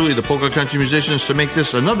yours truly, the Polka Country Musicians, to make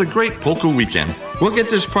this another great polka weekend. We'll get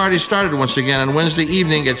this party started once again on Wednesday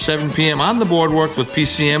evening at 7 p.m. on the Boardwalk with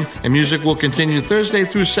PCM, and music will continue Thursday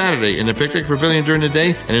through Saturday in the Picnic Pavilion during the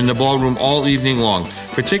day and in the ballroom all evening long.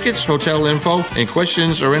 For tickets, hotel info, and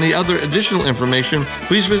questions or any other additional information,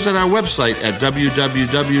 please visit our website at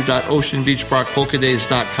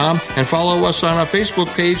www.oceanbeachparkpolkadays.com and follow us on our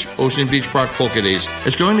Facebook page, Ocean Beach Park Polka Days.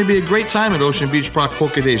 It's going to be a great time at Ocean Beach Park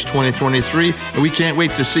Polka Days 2023, and we can't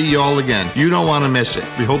wait to see you all again. You don't want to miss it.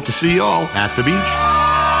 We hope to see you all at the beach.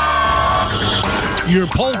 Your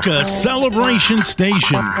polka celebration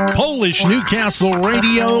station,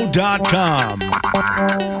 PolishNewcastleRadio.com.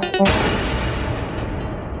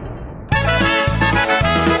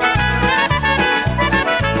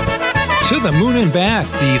 the Moon and Back,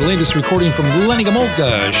 the latest recording from Lenny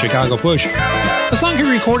Gomulka, Chicago Push. A song he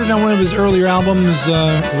recorded on one of his earlier albums,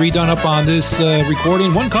 redone up on this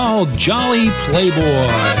recording, one called Jolly Playboy.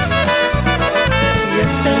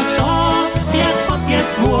 Jestem sobie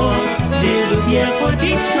chłopiec młody, lubię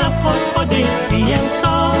chodzić na pochody, piję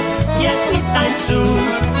sobie i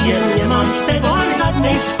tańcuję, nie mam z tego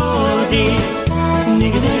żadnej szkody.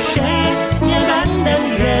 Nigdy się nie będę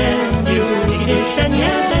żenił, nigdy się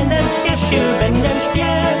nie będę spieszył, będę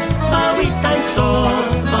śpiewał i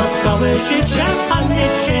tańcował, całe życie Pan mnie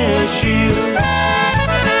cieszył.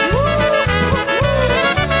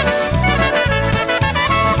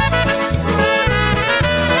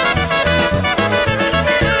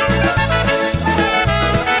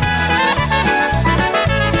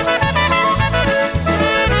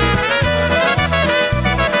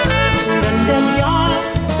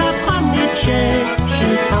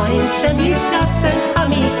 Tańcem i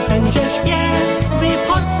piosenkami będzie śpiewy,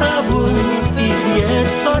 pocałunki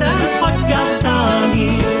wieczorem pod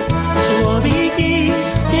gwiazdami. Słowiki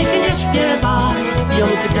pięknie śpiewają,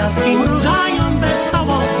 gwiazdki mrugają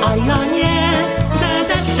wesoło, a ja nie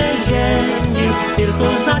będę się żenił, tylko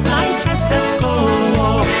zatańczę se w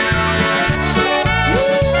koło.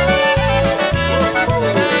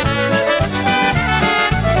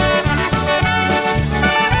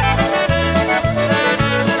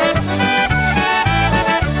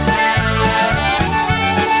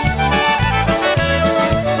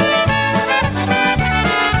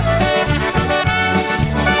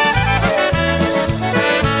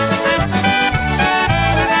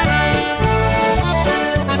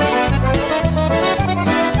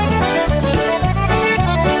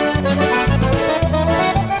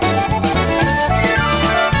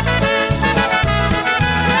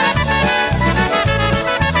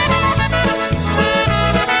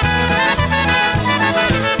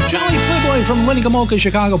 From Lenny Gomulka,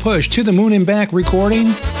 Chicago Push, To the Moon and Back recording.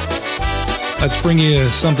 Let's bring you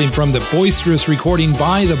something from the boisterous recording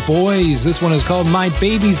by the Boys. This one is called My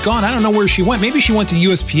Baby's Gone. I don't know where she went. Maybe she went to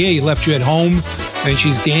USPA, left you at home, and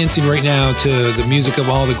she's dancing right now to the music of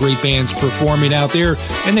all the great bands performing out there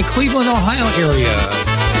in the Cleveland, Ohio area.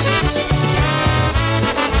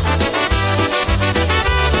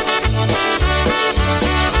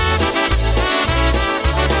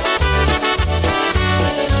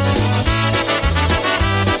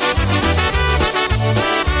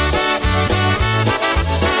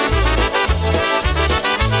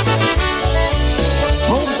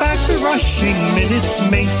 Minutes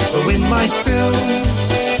make the wind lie still.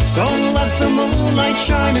 Don't let the moonlight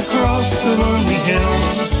shine across the lonely hill.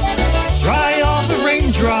 Dry all the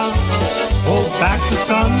raindrops, hold back the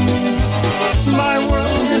sun. My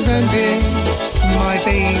world is ending, my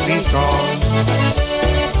baby's gone.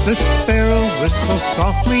 The sparrow whistles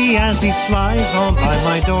softly as he flies on by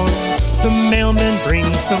my door. The mailman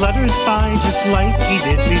brings the letters by just like he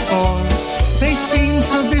did before. They seem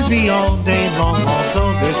so busy all day long,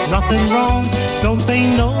 although there's nothing wrong. Don't they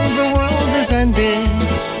know the world is ending?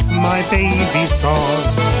 My baby's gone.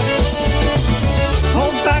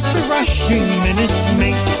 Hold back the rushing minutes,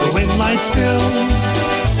 make the wind lie still.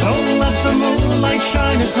 Don't let the moonlight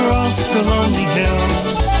shine across the lonely hill.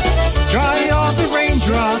 Dry all the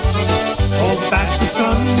raindrops, hold back the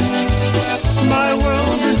sun. My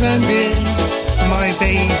world is ending, my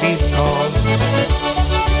baby's gone.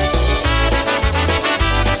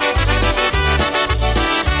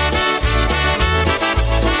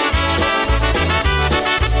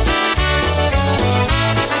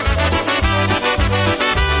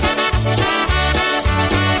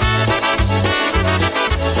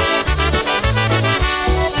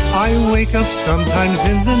 I wake up sometimes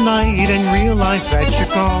in the night and realize that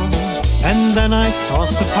you're gone. And then I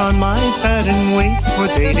toss upon my bed and wait for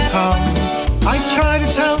day to come. I try to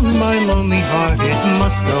tell my lonely heart it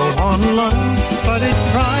must go on alone, but it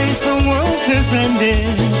cries the world has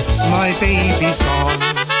ended, my baby's gone.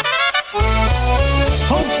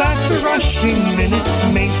 Hold back the rushing minutes,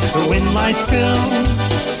 make the wind lie still.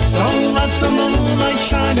 Don't let the moonlight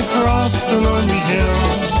shine across the lonely hill.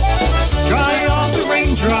 Dry all the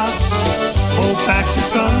raindrops, hold back the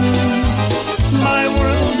sun. My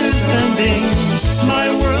world is ending, my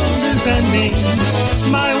world is ending.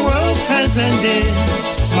 My world has ended,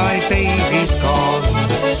 my baby's gone.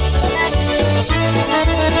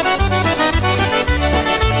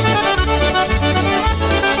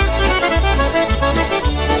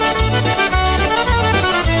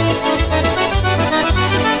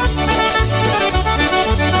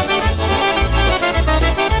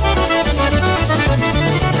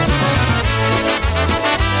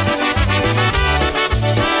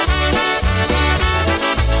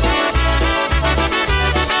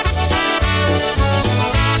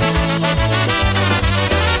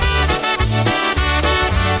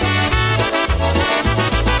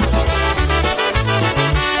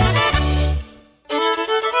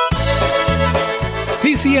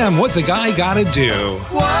 time. What's a guy gotta do?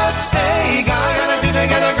 What's a guy gotta do to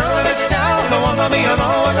get a girl in this town? The one will be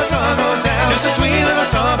alone when the sun goes down. Just a sweet little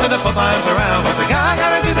something to put my arms around. What's a guy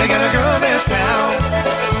gotta do to get a girl in this town?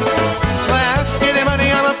 Well, ask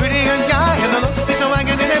anybody, I'm a pretty good guy, and the looks taste so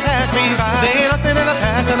wagon and they pass me by. They ain't nothing in the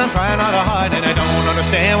past, and I'm trying hard to hide, and I don't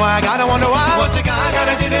understand why. I gotta wonder why. What's a guy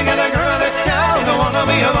gotta do to get a girl in this town? The one will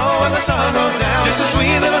be alone when the sun goes down. Just a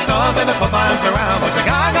sweet little something to put my arms around. What's a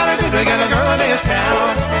guy gotta do to get a girl in this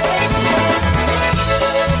town?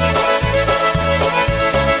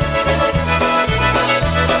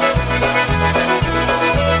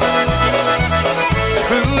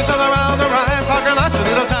 Cruise all around the Rhine, parking lots of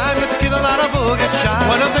little time, let's get a lot of bull get shot.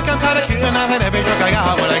 When I think I'm kinda cute and I've had every drink I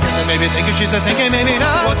got, well I guess I maybe thinking she's a thinking maybe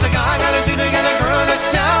not. What's a guy gotta do to get a girl in this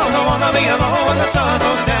town? Don't wanna be alone when the sun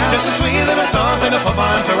goes down. Just a sweet little something to put my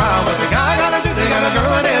arms around. What's a guy gotta do to get a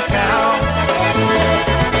girl in this town?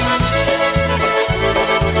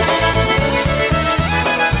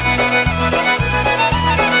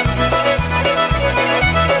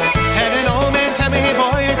 Had an old man tell me, hey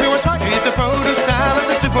boy, if you were smart, you eat the produce salad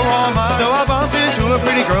at the Super Walmart. So I bumped into a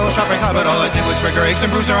pretty girl shopping hard, but all I did was break her eggs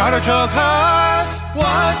and bruise her artichoke heart.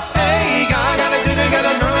 What's a guy gotta do to get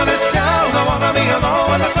a girl in this town? Don't wanna be alone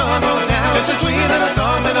when the sun goes down. Just a sweet little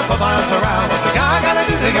something to put my arms around. What's a guy gotta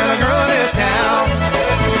do to get a girl in this town?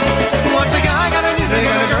 What's a guy gotta do to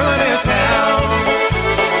get a girl in this town?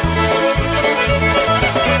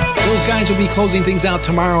 Those guys will be closing things out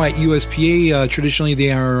tomorrow at USPA. Traditionally, they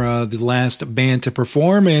are the last band to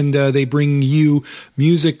perform, and they bring you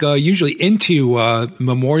music usually into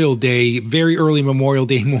Memorial Day, very early Memorial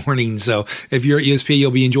Day morning. So if you're at USPA,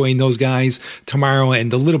 you'll be enjoying those guys tomorrow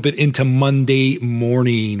and a little bit into Monday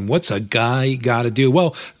morning. What's a guy got to do?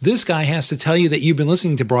 Well, this guy has to tell you that you've been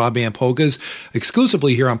listening to BroadBand Polkas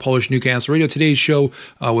exclusively here on Polish Newcastle Radio. Today's show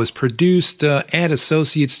was produced at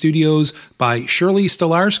Associate Studios by Shirley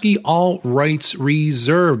Stolarski. All rights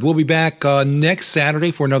reserved. We'll be back next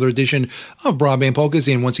Saturday for another edition of BroadBand Polkas.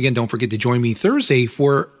 And once again, don't forget to join me Thursday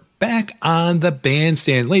for Back on the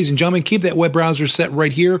Bandstand. Ladies and gentlemen, keep that web browser set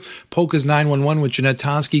right here. Polkas 911 with Jeanette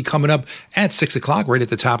Toski coming up at 6 o'clock, right at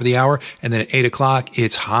the top of the hour. And then at 8 o'clock,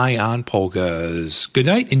 it's High on Polkas. Good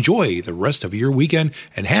night. Enjoy the rest of your weekend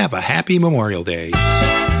and have a happy Memorial Day. So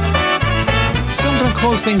I'm going to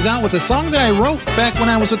close things out with a song that I wrote back when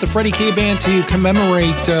I was with the Freddie K Band to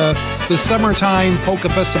commemorate the summertime polka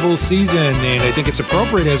festival season, and I think it's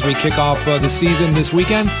appropriate as we kick off the season this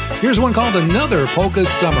weekend. Here's one called Another Polka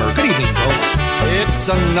Summer. Good evening, folks. It's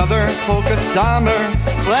another polka summer.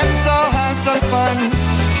 Let's all have some fun.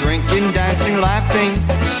 Drinking, dancing, laughing,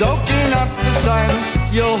 soaking up the sun.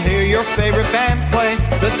 You'll hear your favorite band play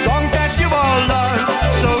the songs that you all love.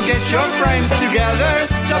 So get your friends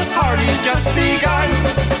together, the party's just begun.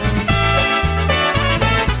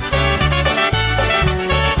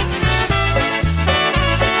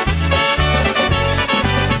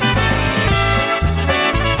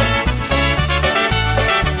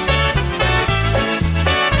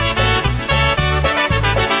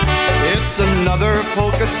 Another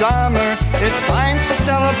polka summer, it's time to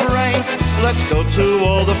celebrate. Let's go to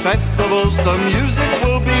all the festivals, the music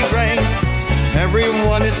will be great.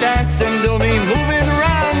 Everyone is dancing, they'll be moving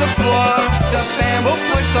around the floor. The band will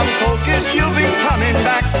play some polkas, you'll be coming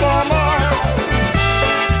back for more.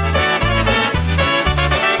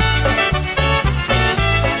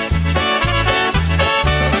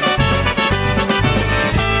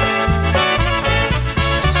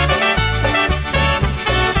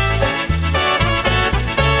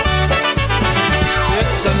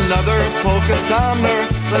 Another polka summer,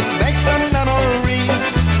 let's make some memories.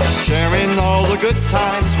 Sharing all the good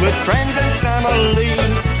times with friends and family.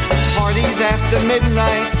 Parties after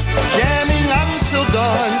midnight, jamming up till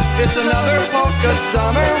dawn. It's another polka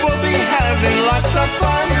summer, we'll be having lots of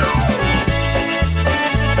fun.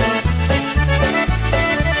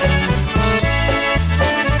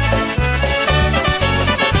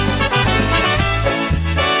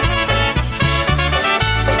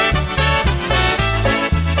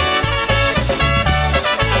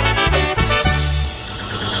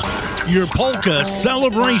 Your polka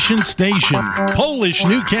celebration station,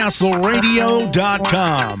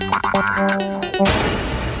 PolishNewcastleRadio.com.